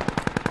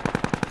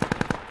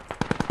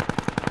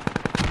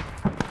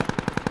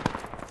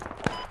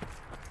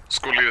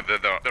 School leader,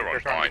 they're on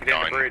trying to get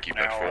in the bridge keep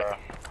now. that full.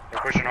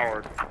 They're pushing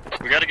hard.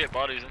 We gotta get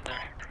bodies in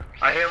there.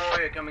 I hear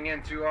warrior coming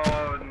in to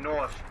our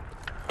north.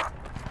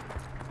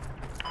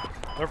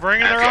 They're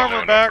bringing their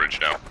armor back. Bridge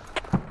now.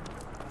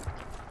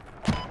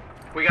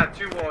 We got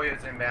 2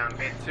 warriors inbound,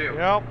 mid 2.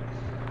 Yep.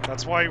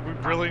 That's why we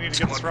really need to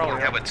get this rally.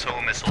 We have a tow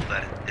missile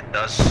that it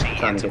does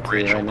see into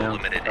bridge right now.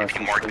 limited. If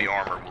you mark the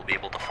armor, we'll be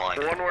able to find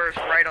The it. one where it's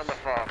right on the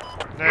fob.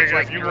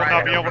 Negative, you will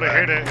not be able to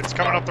hit it. It's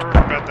coming up the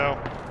riverbed, though.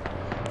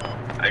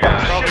 I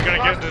got It's probably gonna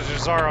get into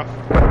Jazara.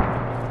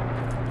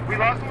 We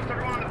lost almost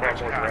everyone on the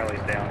bridge.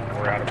 Rallies down.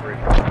 We're out of bridge.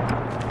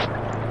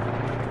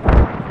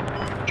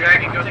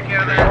 Dragon, go take care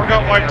of that. We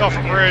got wiped off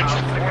a bridge.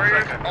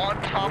 Warriors on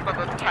top of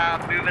the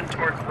tab, moving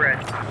towards bridge.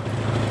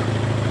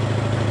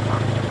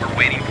 We're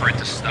waiting for it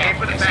to stop. Aim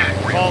for the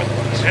back. Well,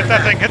 hit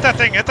that thing, hit that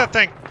thing, hit that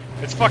thing.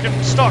 It's fucking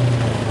stuck. It's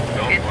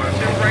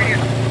right here.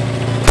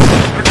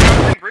 We're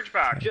dropping bridge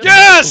back.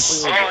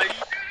 Yes!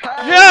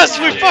 Yes,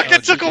 we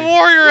fucking took a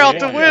warrior out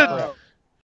to win.